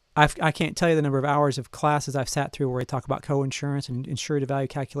 I can't tell you the number of hours of classes I've sat through where I talk about co-insurance and insured value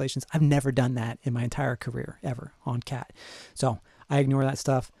calculations. I've never done that in my entire career ever on CAT. So I ignore that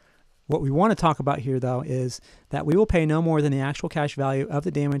stuff. What we want to talk about here, though, is that we will pay no more than the actual cash value of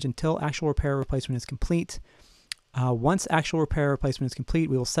the damage until actual repair or replacement is complete. Once actual repair or replacement is complete,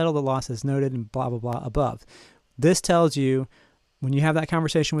 we will settle the loss as noted and blah, blah, blah above. This tells you, when you have that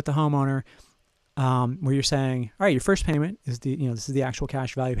conversation with the homeowner, where you're saying, all right, your first payment is this is the actual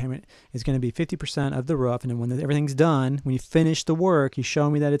cash value payment, is going to be 50% of the roof. And then when everything done, when you finish the work, you show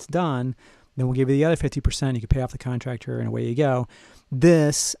me that it's done, then we'll give you the other 50%. You can pay off the contractor and away you go.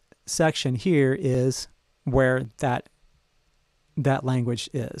 This section here is where that language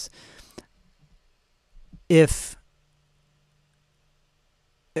is. If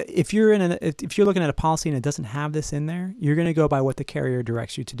you're looking at a policy and it doesn't have this in there, you're going to go by what the carrier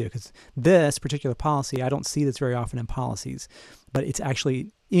directs you to do, because this particular policy, I don't see this very often in policies, but it's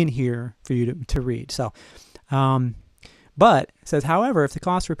actually in here for you to read. So, but it says, however, if the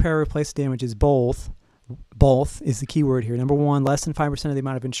cost, repair, or replace damage is both is the key word here. Number one, less than 5% of the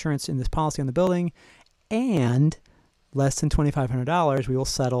amount of insurance in this policy on the building, and less than $2,500, we will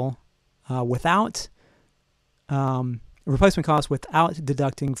settle without replacement costs without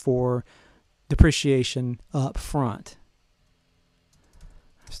deducting for depreciation up front.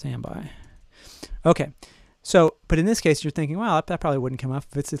 Standby. Okay. So, but in this case, you're thinking, well, that probably wouldn't come up.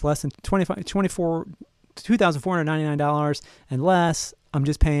 If it's less than $2,499 and less, I don't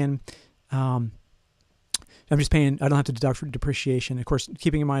have to deduct for depreciation. Of course,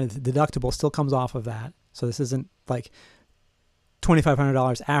 keeping in mind that the deductible still comes off of that. So this isn't like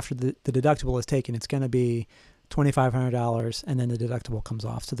 $2,500 after the deductible is taken. It's going to be $2,500 and then the deductible comes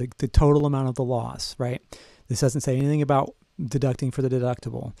off. So the total amount of the loss, right? This doesn't say anything about deducting for the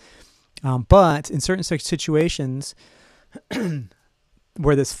deductible. But in certain situations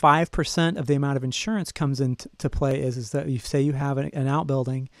where this 5% of the amount of insurance comes into play is that you say you have an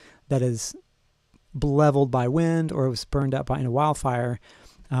outbuilding that is leveled by wind or it was burned up in a wildfire,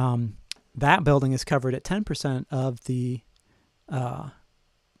 that building is covered at 10% of the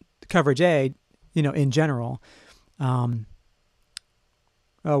coverage A, in general. Where am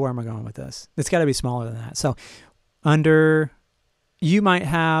I going with this? It's got to be smaller than that. So you might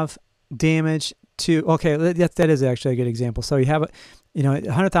have damage to, okay, that is actually a good example. So you have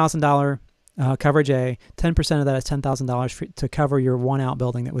 $100,000 coverage A, 10% of that is $10,000 to cover your one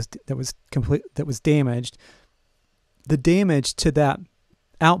outbuilding that was damaged. The damage to that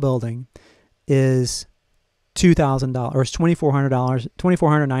outbuilding is $2,000 or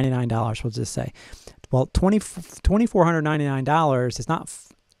 $2,499. We'll just say, well, $2,499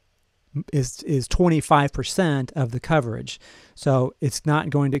 is 25% of the coverage. So it's not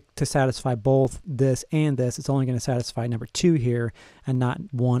going to satisfy both this and this. It's only going to satisfy number 2 here and not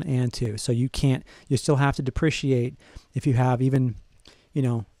 1 and 2. So you still have to depreciate if you have even,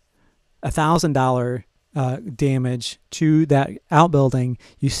 $1,000 damage to that outbuilding.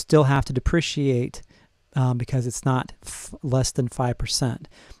 You still have to depreciate because it's not less than 5%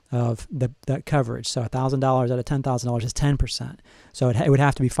 of that coverage. So $1,000 out of $10,000 is 10%. So it would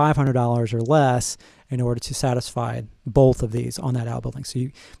have to be $500 or less in order to satisfy both of these on that outbuilding. So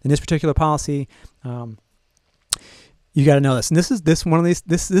in this particular policy, you got to know this. And this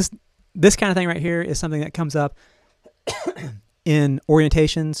kind of thing right here is something that comes up in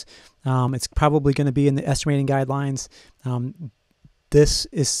orientations. It's probably going to be in the estimating guidelines. This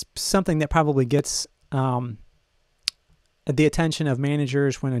is something that probably gets the attention of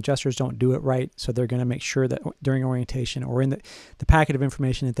managers when adjusters don't do it right. So they're going to make sure that during orientation or in the packet of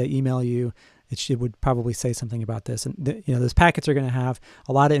information that they email you, it would probably say something about this. And those packets are going to have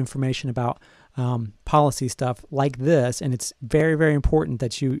a lot of information about policy stuff like this. And it's very, very important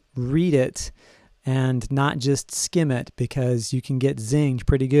that you read it and not just skim it, because you can get zinged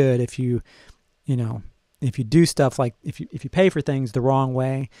pretty good if you if you do stuff like if you pay for things the wrong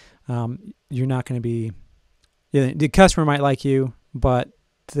way, you're not going to be. The customer might like you, but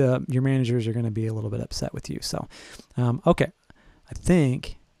your managers are going to be a little bit upset with you. So, okay, I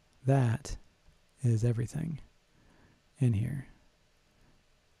think that is everything in here.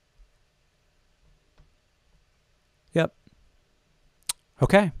 Yep.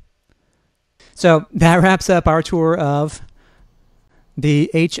 Okay. So that wraps up our tour of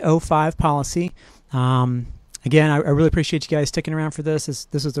the H05 policy. Again, I really appreciate you guys sticking around for this.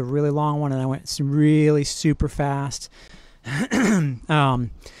 This was a really long one, and I went really super fast.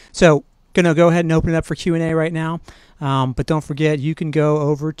 So going to go ahead and open it up for Q&A right now. But don't forget, you can go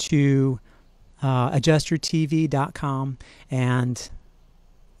over to adjustyourtv.com and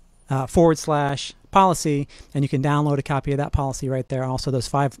 /policy, and you can download a copy of that policy right there. Also, those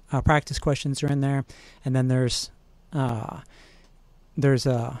 5 practice questions are in there, and then there's what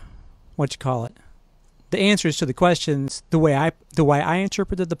you call it, the answers to the questions. The way I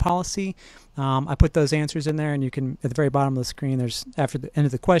interpreted the policy, I put those answers in there, and you can, at the very bottom of the screen, there's, after the end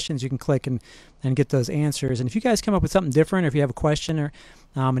of the questions, you can click and get those answers. And if you guys come up with something different, or if you have a question, or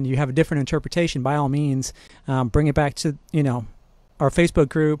and you have a different interpretation, by all means, bring it back to our Facebook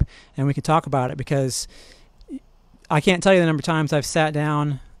group, and we can talk about it, because I can't tell you the number of times I've sat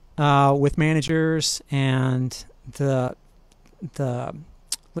down with managers and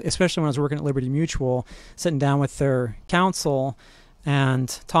especially when I was working at Liberty Mutual, sitting down with their counsel and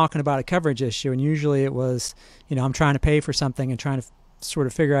talking about a coverage issue. And usually it was, I'm trying to pay for something and trying to sort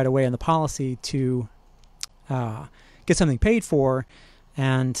of figure out a way in the policy to get something paid for,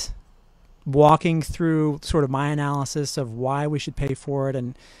 and walking through sort of my analysis of why we should pay for it,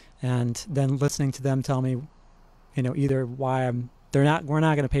 and then listening to them tell me, either why we're not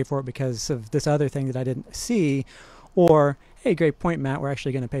going to pay for it because of this other thing that I didn't see, or, hey, great point, Matt, we're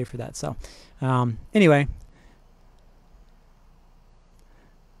actually going to pay for that. So anyway,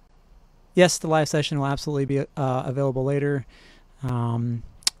 yes, the live session will absolutely be available later,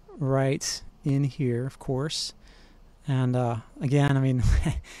 right in here, of course. And again, I mean,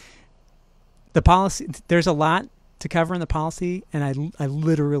 the policy, there's a lot to cover in the policy, and I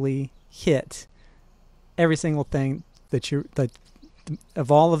literally hit every single thing that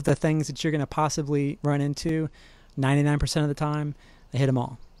of all of the things that you're going to possibly run into. 99% of the time, I hit them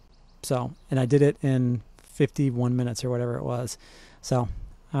all. So, and I did it in 51 minutes or whatever it was. So,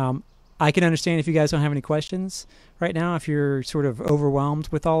 I can understand if you guys don't have any questions right now, if you're sort of overwhelmed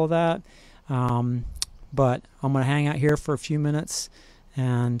with all of that. But I'm going to hang out here for a few minutes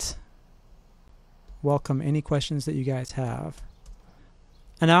and welcome any questions that you guys have.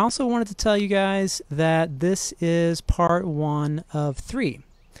 And I also wanted to tell you guys that this is part 1 of 3.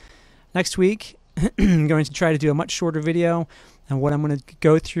 Next week, I'm going to try to do a much shorter video, and what I'm going to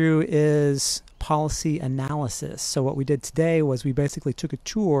go through is policy analysis. So what we did today was we basically took a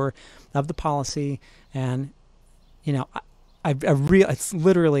tour of the policy, and it's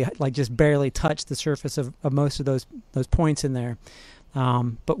literally like just barely touched the surface of most of those points in there.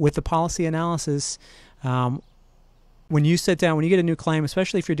 But with the policy analysis, when you sit down, when you get a new claim,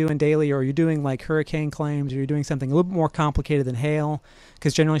 especially if you're doing daily, or you're doing like hurricane claims, or you're doing something a little bit more complicated than hail,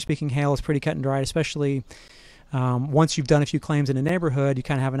 because generally speaking, hail is pretty cut and dried, especially once you've done a few claims in a neighborhood, you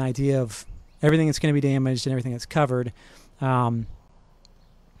kind of have an idea of everything that's going to be damaged and everything that's covered. But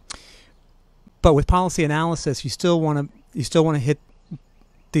with policy analysis, you still want to hit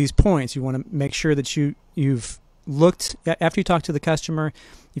these points. You want to make sure that you've looked, after you talk to the customer,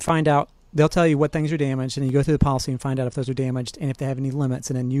 you find out, they'll tell you what things are damaged, and you go through the policy and find out if those are damaged and if they have any limits.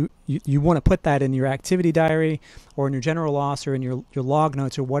 And then you want to put that in your activity diary, or in your general loss, or in your log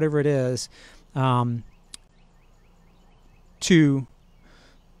notes, or whatever it is, so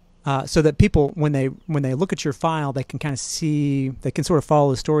that people, when they look at your file, they can kind of see, they can sort of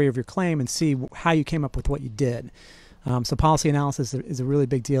follow the story of your claim and see how you came up with what you did. So policy analysis is a really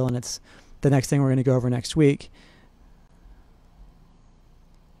big deal, and it's the next thing we're going to go over next week.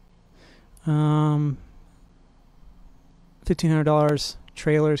 $1,500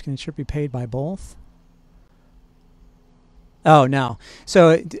 trailers can be paid by both. Oh, no.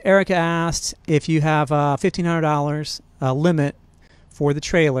 So Erica asked if you have $1,500 limit for the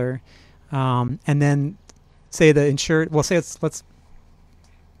trailer, and then say the insured, well, say it's, let's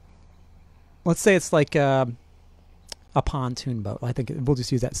say it's like a pontoon boat. I think we'll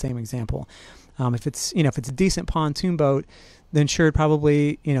just use that same example. If it's, if it's a decent pontoon boat, the insured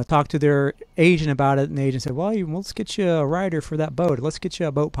probably, talked to their agent about it, and the agent said, well, let's get you a rider for that boat, or let's get you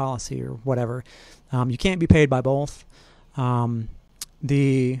a boat policy, or whatever. You can't be paid by both. The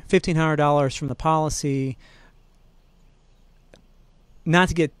 $1,500 from the policy not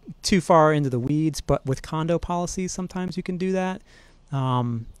to get too far into the weeds, but with condo policies, sometimes you can do that.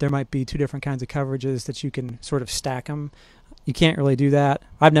 There might be two different kinds of coverages that you can sort of stack them. You can't really do that.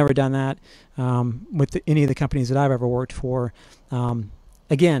 I've never done that with any of the companies that I've ever worked for.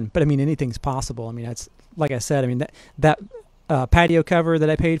 Again, but I mean, anything's possible. I mean, that's like I said. I mean, that patio cover that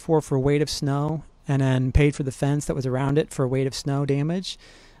I paid for weight of snow, and then paid for the fence that was around it for weight of snow damage,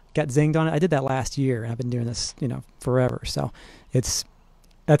 got zinged on it. I did that last year, and I've been doing this, forever. So that's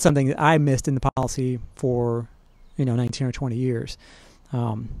something that I missed in the policy for 19 or 20 years.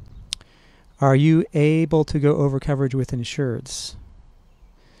 Are you able to go over coverage with insureds?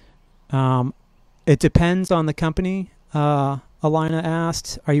 It depends on the company. Alina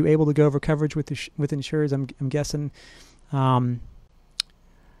asked, "Are you able to go over coverage with insureds?" I'm guessing.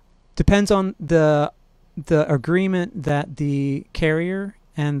 Depends on the agreement that the carrier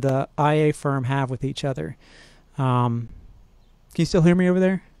and the IA firm have with each other. Can you still hear me over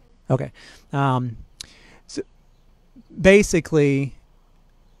there? Okay. So basically,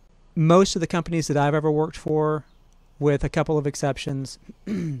 most of the companies that I've ever worked for, with a couple of exceptions,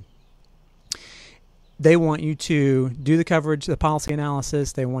 they want you to do the coverage, the policy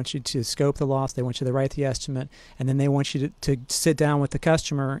analysis. They want you to scope the loss. They want you to write the estimate. And then they want you to sit down with the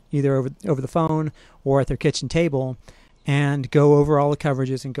customer, either over the phone or at their kitchen table, and go over all the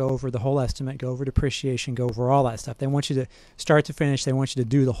coverages and go over the whole estimate, go over depreciation, go over all that stuff. They want you to start to finish. They want you to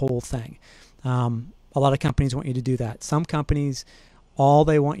do the whole thing. A lot of companies want you to do that. Some companies, all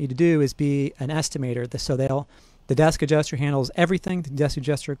they want you to do is be an estimator. So the desk adjuster handles everything. The desk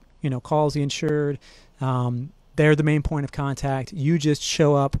adjuster, calls the insured. They're the main point of contact. You just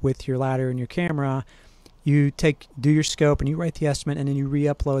show up with your ladder and your camera. You do your scope and you write the estimate, and then you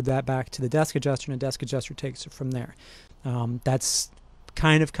re-upload that back to the desk adjuster, and the desk adjuster takes it from there. That's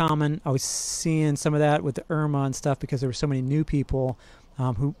kind of common. I was seeing some of that with the IRMA and stuff because there were so many new people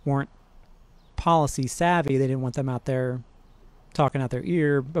who weren't policy savvy. They didn't want them out there talking out their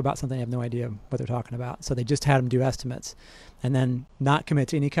ear about something they have no idea what they're talking about. So they just had them do estimates and then not commit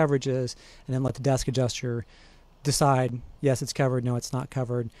to any coverages, and then let the desk adjuster decide, yes, it's covered, no, it's not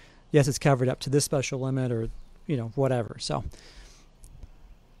covered. Yes, it's covered up to this special limit, or, whatever. So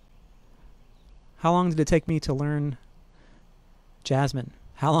how long did it take me to learn, Jasmine?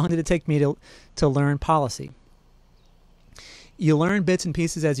 How long did it take me to learn policy? You learn bits and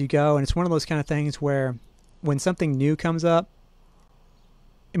pieces as you go, and it's one of those kind of things where when something new comes up,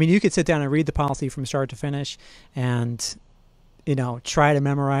 I mean, you could sit down and read the policy from start to finish and, try to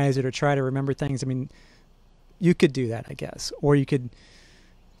memorize it or try to remember things. I mean, you could do that, I guess. Or you could,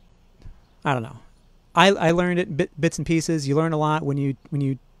 I don't know. I learned it bits and pieces. You learn a lot when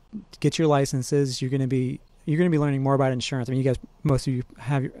you get your licenses. You're going to be learning more about insurance. I mean, you guys, most of you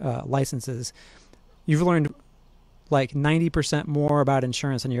have your licenses. You've learned like 90% more about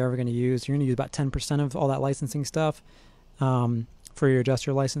insurance than you're ever going to use. You're going to use about 10% of all that licensing stuff for your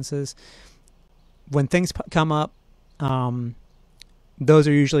adjuster licenses. When things come up, those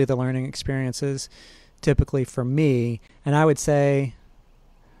are usually the learning experiences, typically for me. And I would say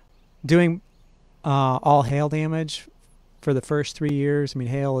doing all hail damage for the first 3 years. I mean,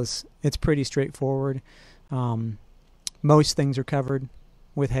 hail it's pretty straightforward. Most things are covered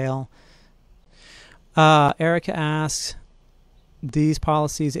with hail. Erica asks, these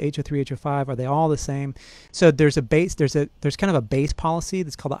policies, HO3, HO5, are they all the same? So there's kind of a base policy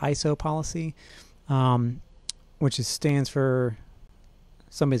that's called the ISO policy, which stands for,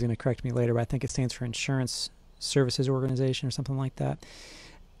 somebody's going to correct me later, but I think it stands for Insurance Services Organization or something like that.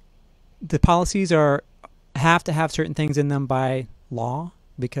 The policies have to have certain things in them by law,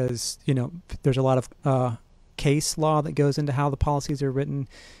 because there's a lot of case law that goes into how the policies are written.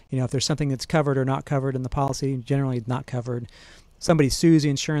 If there's something that's covered or not covered in the policy, generally not covered. Somebody sues the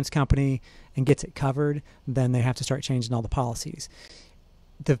insurance company and gets it covered, then they have to start changing all the policies.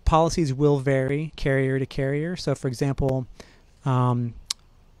 The policies will vary carrier to carrier. So, for example, when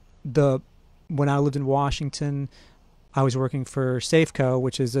I lived in Washington, I was working for Safeco,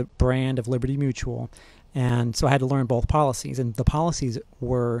 which is a brand of Liberty Mutual, and so I had to learn both policies. And the policies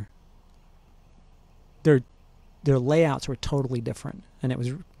were their layouts were totally different, and it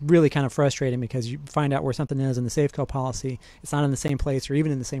was really kind of frustrating because you find out where something is in the Safeco policy, it's not in the same place or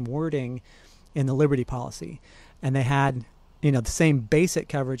even in the same wording in the Liberty policy. And they had the same basic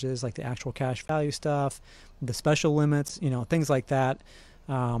coverages, like the actual cash value stuff, the special limits, things like that,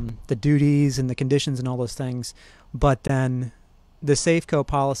 the duties and the conditions and all those things. But then the Safeco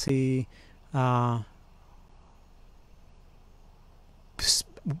policy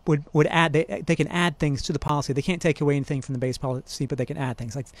would add, they can add things to the policy. They can't take away anything from the base policy, but they can add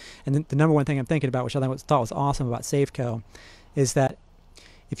things. And the number one thing I'm thinking about, which I thought was awesome about Safeco, is that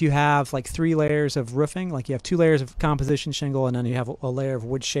if you have like 3 layers of roofing, like you have 2 layers of composition shingle and then you have a layer of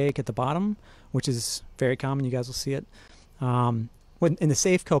wood shake at the bottom, which is very common. You guys will see it. When in the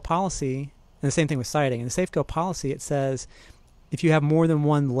Safeco policy, and the same thing with siding. In the Safeco policy, it says if you have more than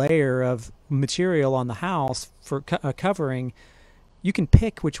 1 layer of material on the house for covering, you can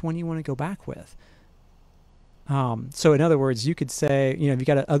pick which one you want to go back with. So in other words, you could say, if you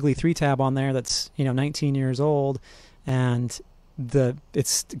got an ugly 3-tab on there that's 19 years old, and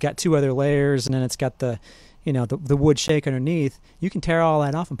it's got 2 other layers, and then it's got the wood shake underneath. You can tear all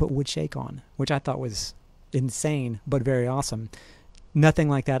that off and put wood shake on, which I thought was insane but very awesome. Nothing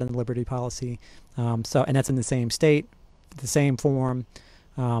like that in the Liberty policy. And that's in the same state, the same form.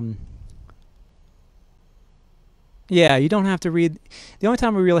 Yeah, you don't have to read. The only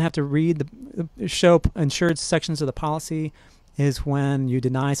time we really have to read the show insured sections of the policy is when you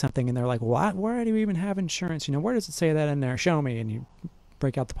deny something and they're like, what? Where do you even have insurance? Where does it say that in there? Show me. And you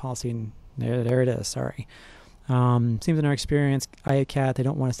break out the policy and there it is. Sorry. Seems in our experience, IACAT, they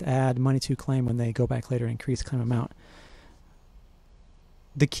don't want us to add money to claim when they go back later and increase claim amount.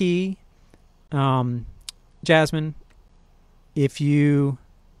 The key, Jasmine,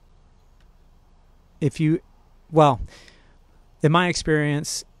 well, in my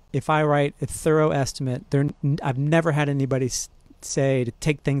experience, if I write a thorough estimate, I've never had anybody say to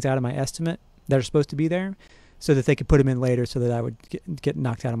take things out of my estimate that are supposed to be there so that they could put them in later so that I would get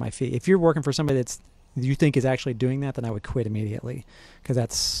knocked out of my fee. If you're working for somebody that you think is actually doing that, then I would quit immediately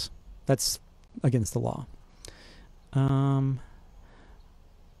because that's against the law.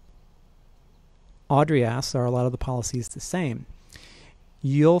 Audrey asks, are a lot of the policies the same?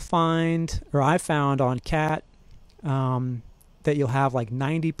 You'll find, or I found on CAT, that you'll have like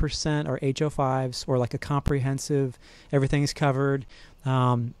 90% or HO5s or like a comprehensive, everything's covered.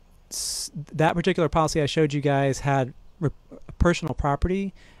 That particular policy I showed you guys had personal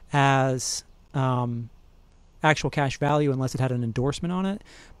property as actual cash value unless it had an endorsement on it.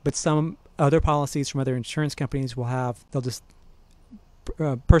 But some other policies from other insurance companies they'll just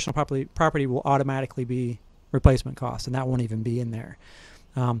personal property will automatically be replacement cost, and that won't even be in there.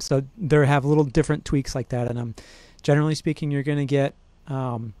 So there have little different tweaks like that, and generally speaking, you're going to get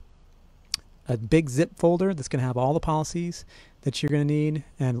a big zip folder that's going to have all the policies that you're going to need,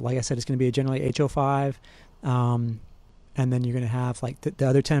 and like I said, it's going to be generally HO5, and then you're going to have like the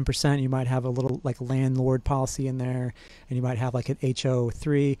other 10%. You might have a little like landlord policy in there, and you might have like an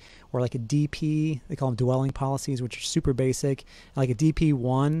HO3 or like a DP. They call them dwelling policies, which are super basic. Like a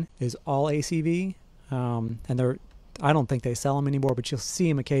DP1 is all ACV, and I don't think they sell them anymore, but you'll see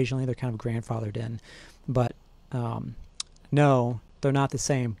them occasionally. They're kind of grandfathered in, but no, they're not the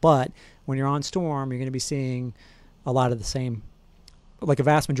same. But when you're on storm, you're going to be seeing a lot of the same. Like a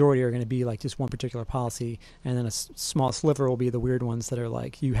vast majority are going to be like just one particular policy, and then a small sliver will be the weird ones that are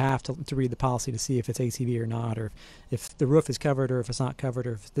like you have to read the policy to see if it's ACV or not, or if the roof is covered or if it's not covered,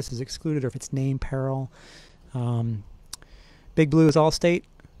 or if this is excluded, or if it's named peril. Big blue is Allstate.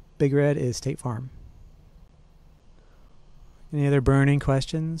 Big red is State Farm. Any other burning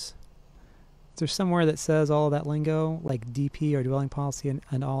questions? Is there somewhere that says all of that lingo, like DP or dwelling policy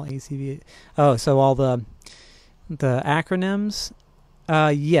and all ACV? Oh, so all the acronyms?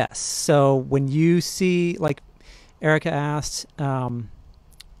 Yes. So when you see, like Erica asked,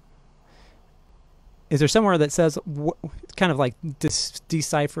 is there somewhere that says kind of like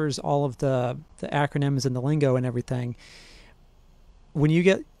deciphers all of the acronyms and the lingo and everything? When you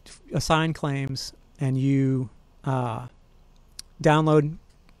get assigned claims and you download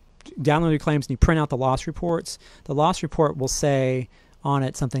your claims and you print out the loss reports, the loss report will say on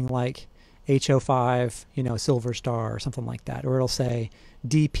it something like HO5, Silver Star or something like that, or it'll say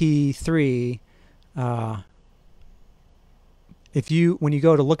DP3. When you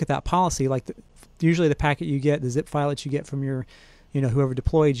go to look at that policy, like usually the packet you get, the zip file that you get from your, whoever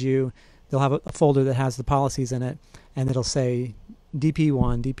deployed you, they'll have a folder that has the policies in it, and it'll say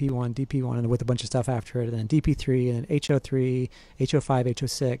DP1, DP1, DP1, and with a bunch of stuff after it, and then DP3, and then HO3, HO5,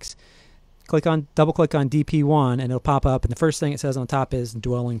 HO6. Double click on DP1, and it'll pop up, and the first thing it says on top is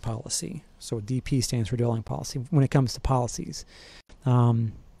dwelling policy. So DP stands for dwelling policy when it comes to policies.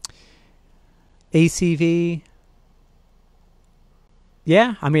 ACV,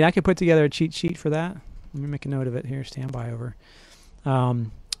 yeah, I mean, I could put together a cheat sheet for that. Let me make a note of it here. Stand by over.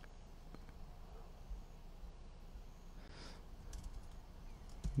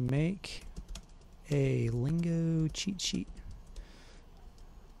 Make a lingo cheat sheet.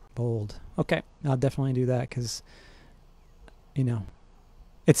 Bold. Okay, I'll definitely do that because,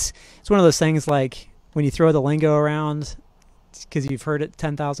 it's one of those things like when you throw the lingo around because you've heard it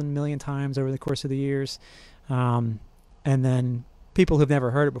 10,000 million times over the course of the years, and then people who've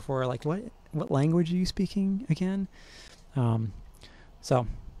never heard it before are like, what language are you speaking again? So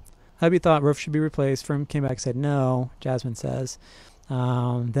hubby thought roof should be replaced. Firm came back and said no, Jasmine says.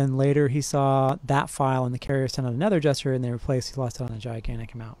 Then later he saw that file and the carrier sent out another adjuster and they replaced. He lost out on a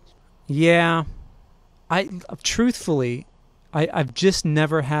gigantic amount. Yeah, truthfully, I've just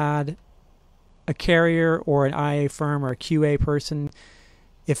never had a carrier or an IA firm or a QA person.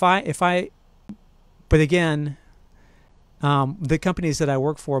 But again, the companies that I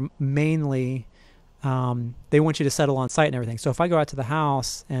work for mainly, they want you to settle on site and everything. So if I go out to the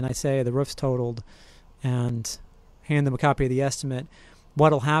house and I say the roof's totaled and hand them a copy of the estimate,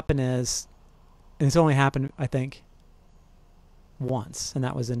 what'll happen is, and it's only happened, I think, once, and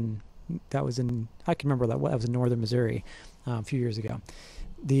that was in I can remember that was in northern Missouri a few years ago.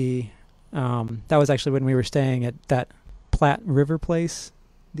 That was actually when we were staying at that Platte River place,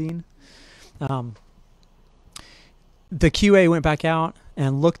 Dean. The QA went back out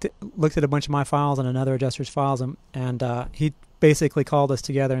and looked at a bunch of my files and another adjuster's files, and he basically called us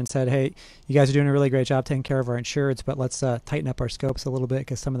together and said, "Hey, you guys are doing a really great job taking care of our insureds, but let's tighten up our scopes a little bit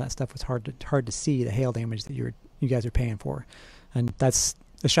because some of that stuff was hard to see, the hail damage that you guys are paying for." And that's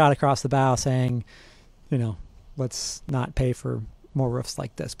a shot across the bow saying, let's not pay for more roofs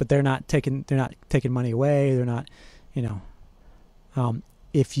like this. But they're not taking money away. They're not,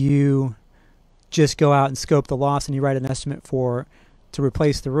 if you just go out and scope the loss and you write an estimate to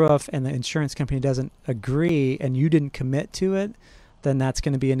replace the roof and the insurance company doesn't agree and you didn't commit to it, then that's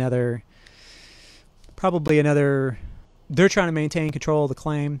going to be probably another, they're trying to maintain control of the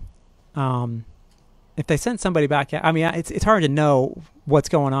claim. If they send somebody back out, it's hard to know what's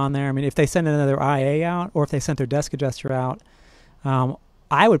going on there. If they send another IA out or if they sent their desk adjuster out,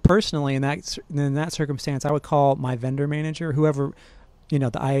 I would personally, in that circumstance, I would call my vendor manager, whoever, the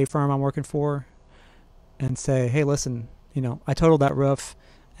IA firm I'm working for, and say, "Hey, listen, I totaled that roof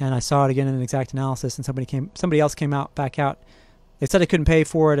and I saw it again in an exact analysis and somebody else came back out. They said they couldn't pay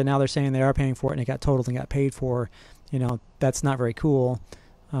for it and now they're saying they are paying for it and it got totaled and got paid for. That's not very cool.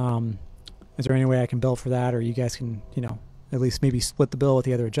 Is there any way I can bill for that? Or you guys can, at least maybe split the bill with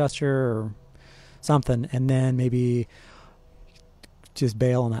the other adjuster or something, and then maybe just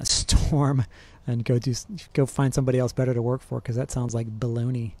bail on that storm and go find somebody else better to work for, because that sounds like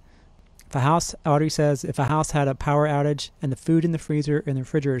baloney." Audrey says, if a house had a power outage and the food in the freezer and the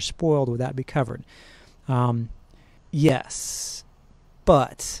refrigerator spoiled, would that be covered? Yes,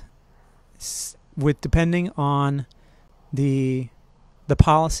 but depending on the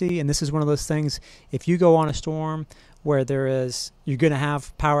policy, and this is one of those things, if you go on a storm where you're going to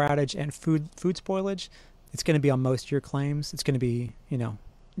have power outage and food spoilage, it's going to be on most of your claims. It's going to be,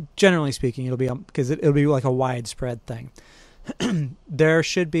 generally speaking, it'll be because it'll be like a widespread thing. There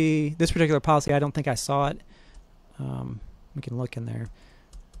should be this particular policy. I don't think I saw it. We can look in there,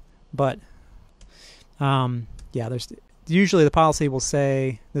 but there's usually the policy will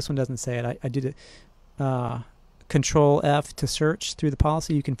say, this one doesn't say it. I did it. Control F to search through the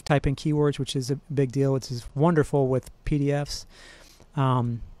policy. You can type in keywords, which is a big deal. Which is wonderful with PDFs.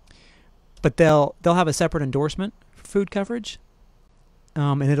 But they'll have a separate endorsement for food coverage.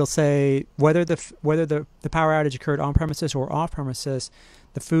 And it'll say whether the power outage occurred on premises or off premises,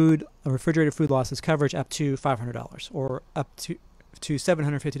 the refrigerated food loss is coverage up to $500 or up to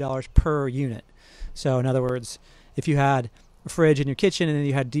 $750 per unit. So in other words, if you had a fridge in your kitchen and then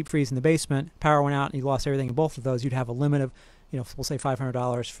you had deep freeze in the basement, power went out and you lost everything in both of those, you'd have a limit of, we'll say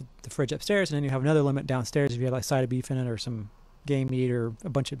 $500 for the fridge upstairs, and then you have another limit downstairs if you had like a side of beef in it or some game meat or a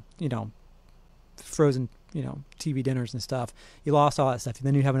bunch of, frozen, TV dinners and stuff. You lost all that stuff. And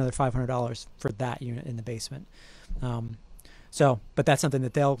then you have another $500 for that unit in the basement. But that's something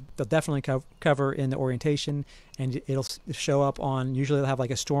that they'll definitely cover in the orientation, and it'll show up on, usually they'll have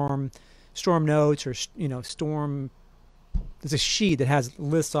like a storm notes or, storm. There's a sheet that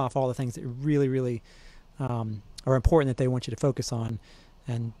lists off all the things that really, really are important that they want you to focus on.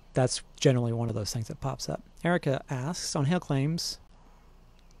 And that's generally one of those things that pops up. Erica asks, on hail claims,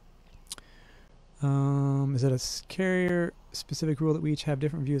 is it a carrier-specific rule that we each have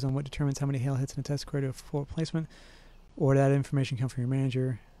different views on what determines how many hail hits in a test square to a full replacement? Or did that information come from your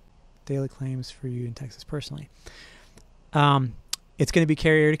manager? Daily claims for you in Texas personally. It's going to be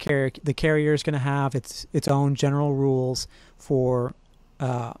carrier to carrier. The carrier is going to have its own general rules for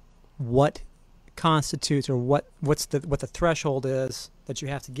what constitutes or what the threshold is that you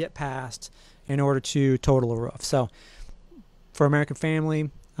have to get past in order to total a roof. So for American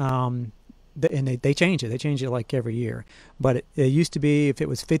Family, and they change it. They change it like every year. But it used to be if it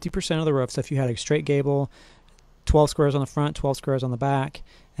was 50% of the roof, so if you had a straight gable, 12 squares on the front, 12 squares on the back,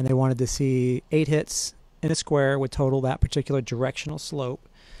 and they wanted to see 8 hits in a square would total that particular directional slope.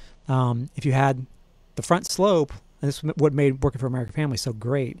 If you had the front slope, and this is what made Working for American Families so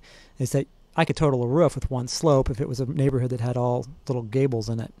great, is that I could total a roof with one slope if it was a neighborhood that had all little gables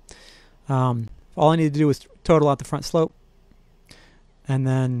in it. All I needed to do was total out the front slope, and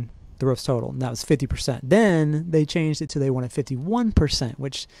then the roof's total, and that was 50%. Then they changed it to they wanted 51%,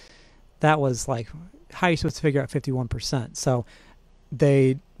 which that was like, how are you supposed to figure out 51%? So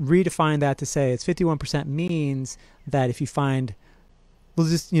they redefined that to say it's 51% means that if you find, well,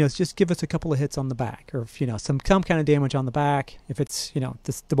 just give us a couple of hits on the back, or if, some kind of damage on the back. If it's,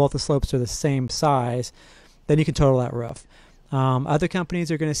 both the slopes are the same size, then you can total that roof. Other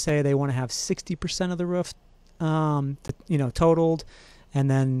companies are going to say they want to have 60% of the roof, totaled, and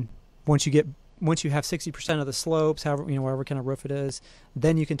then once you have 60% of the slopes, whatever kind of roof it is,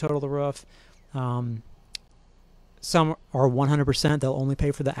 then you can total the roof. Some are 100%; they'll only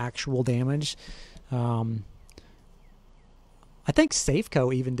pay for the actual damage. I think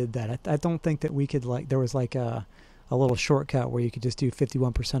Safeco even did that. I don't think that we could, there was like a little shortcut where you could just do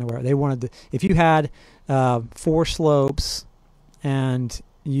 51% of where they wanted to. If you had 4 slopes and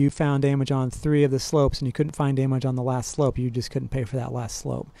you found damage on 3 of the slopes and you couldn't find damage on the last slope, you just couldn't pay for that last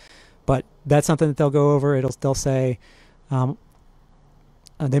slope. But that's something that they'll go over. They'll say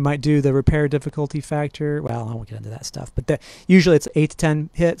they might do the repair difficulty factor. Well, I won't get into that stuff. But usually it's 8 to 10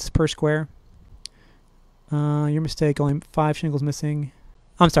 hits per square. Your mistake, only 5 shingles missing.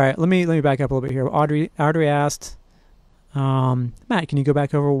 I'm sorry, let me back up a little bit here. Audrey asked, Matt, can you go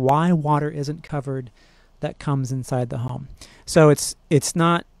back over why water isn't covered that comes inside the home? So it's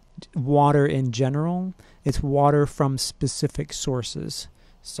not water in general, it's water from specific sources.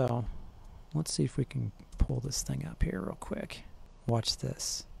 So let's see if we can pull this thing up here real quick. Watch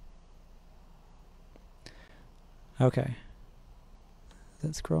this. Okay. Is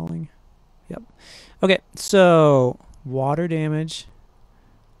that scrolling? Yep. Okay, so water damage.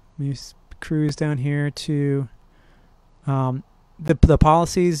 Let me cruise down here to the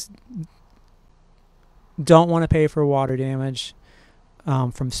policies don't want to pay for water damage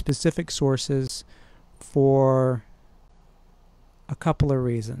from specific sources for a couple of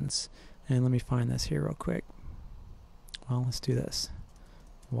reasons. And let me find this here real quick. Well, let's do this.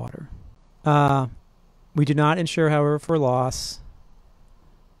 Water. We do not insure, however, for loss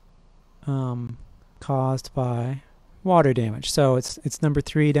caused by water damage. So it's number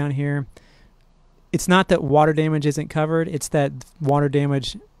 3 down here. It's not that water damage isn't covered. It's that water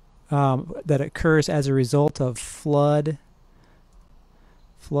damage that occurs as a result of flood.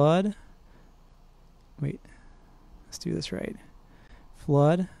 Wait, let's do this right.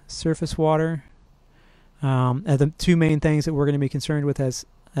 Flood, surface water, are the 2 main things that we're going to be concerned with as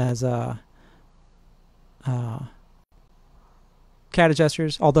cat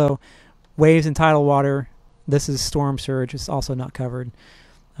adjusters. Although waves and tidal water, this is storm surge, is also not covered.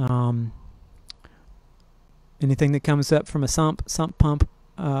 Anything that comes up from a sump pump,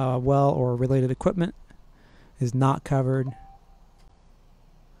 well, or related equipment is not covered.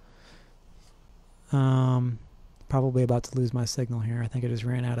 Probably about to lose my signal here. I think I just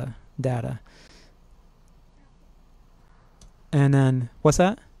ran out of data. And then, what's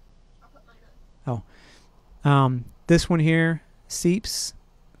that? Oh. This one here seeps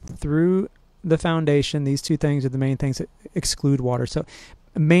through the foundation. These 2 things are the main things that exclude water. So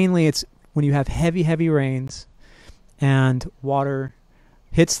mainly it's when you have heavy rains and water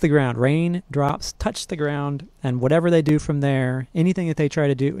hits the ground. Rain drops, touch the ground, and whatever they do from there, anything that they try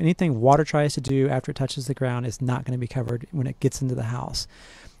to do, anything water tries to do after it touches the ground is not going to be covered when it gets into the house.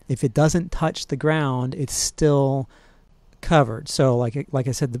 If it doesn't touch the ground, it's still covered. So like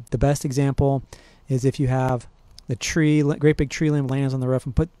I said, the best example is if you have the great big tree limb lands on the roof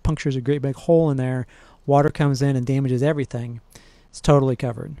and punctures a great big hole in there, water comes in and damages everything. It's totally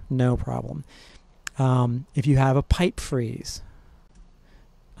covered, no problem. If you have a pipe freeze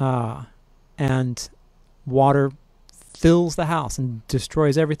and water fills the house and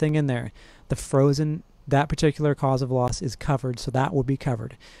destroys everything in there, that particular cause of loss is covered, so that will be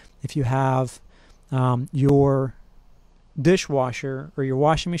covered. If you have your dishwasher or your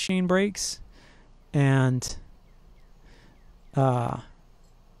washing machine breaks and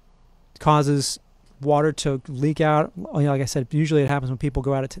causes water to leak out, like I said, usually it happens when people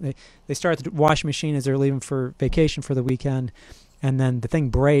go out. They start the washing machine as they're leaving for vacation for the weekend, and then the thing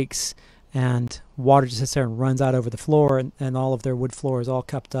breaks and water just sits there and runs out over the floor, and all of their wood floor is all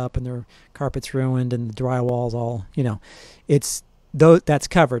cupped up and their carpet's ruined and the drywall's all, that's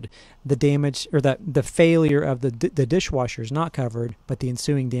covered. The damage or the failure of the dishwasher is not covered, but the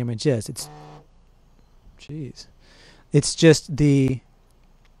ensuing damage is. It's just the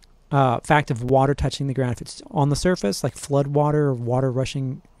fact of water touching the ground. If it's on the surface, like flood water or water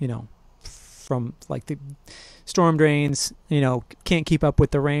rushing, from like the storm drains, can't keep up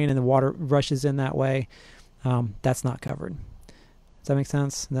with the rain and the water rushes in that way, that's not covered. Does that make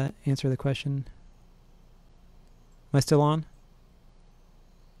sense? Does that answer the question? Am I still on?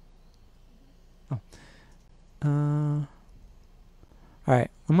 Oh. All right.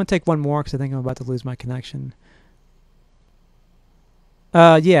 I'm going to take one more because I think I'm about to lose my connection.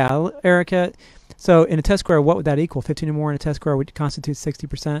 Yeah, Erica. So in a test square, what would that equal? 15 or more in a test square would constitute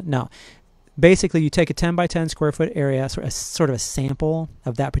 60%? No. Basically, you take a 10 by 10 square foot area, sort of a sample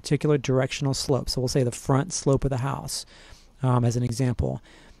of that particular directional slope. So we'll say the front slope of the house as an example.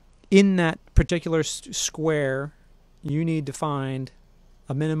 In that particular square, you need to find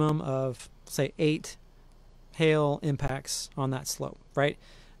a minimum of, say, 8 hail impacts on that slope, right?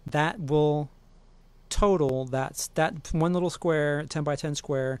 That will total, that one little square, 10 by 10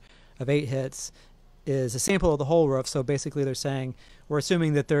 square of 8 hits is a sample of the whole roof. So basically they're saying, we're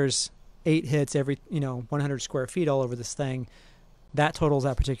assuming that there's 8 hits every 100 square feet all over this thing. That totals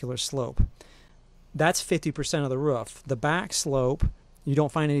that particular slope. That's 50% of the roof. The back slope, you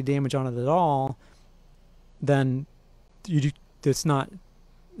don't find any damage on it at all, then it's not,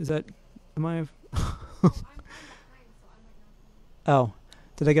 is that, am I? Oh,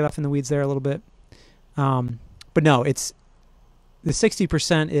 did I get off in the weeds there a little bit? But no, it's the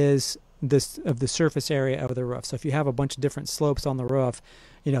 60% is this of the surface area of the roof. So if you have a bunch of different slopes on the roof,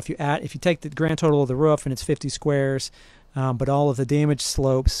 if you take the grand total of the roof and it's 50 squares, but all of the damaged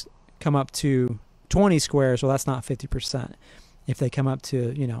slopes come up to 20 squares, well, that's not 50%. If they come up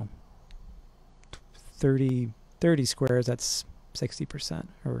to 30 squares, that's 60%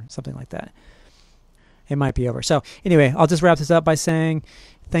 or something like that. It might be over. So anyway, I'll just wrap this up by saying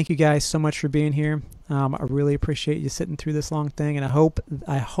thank you guys so much for being here. I really appreciate you sitting through this long thing, and I hope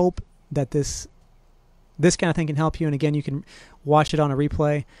that this kind of thing can help you. And again, you can watch it on a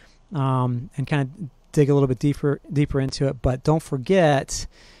replay and kind of dig a little bit deeper into it. But don't forget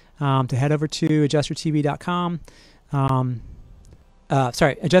to head over to adjustertv.com.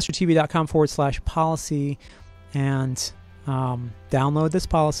 adjustertv.com/policy and download this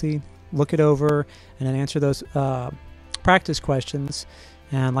policy, look it over, and then answer those practice questions.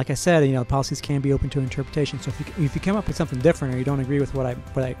 And like I said, policies can be open to interpretation. So if you come up with something different or you don't agree with what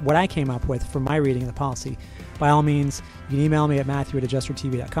I came up with from my reading of the policy, by all means, you can email me at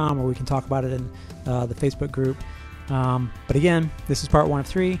matthew@adjustertv.com, or we can talk about it in the Facebook group. But again, this is part 1 of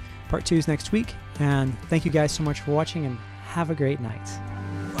 3. Part 2 is next week. And thank you guys so much for watching, and have a great night.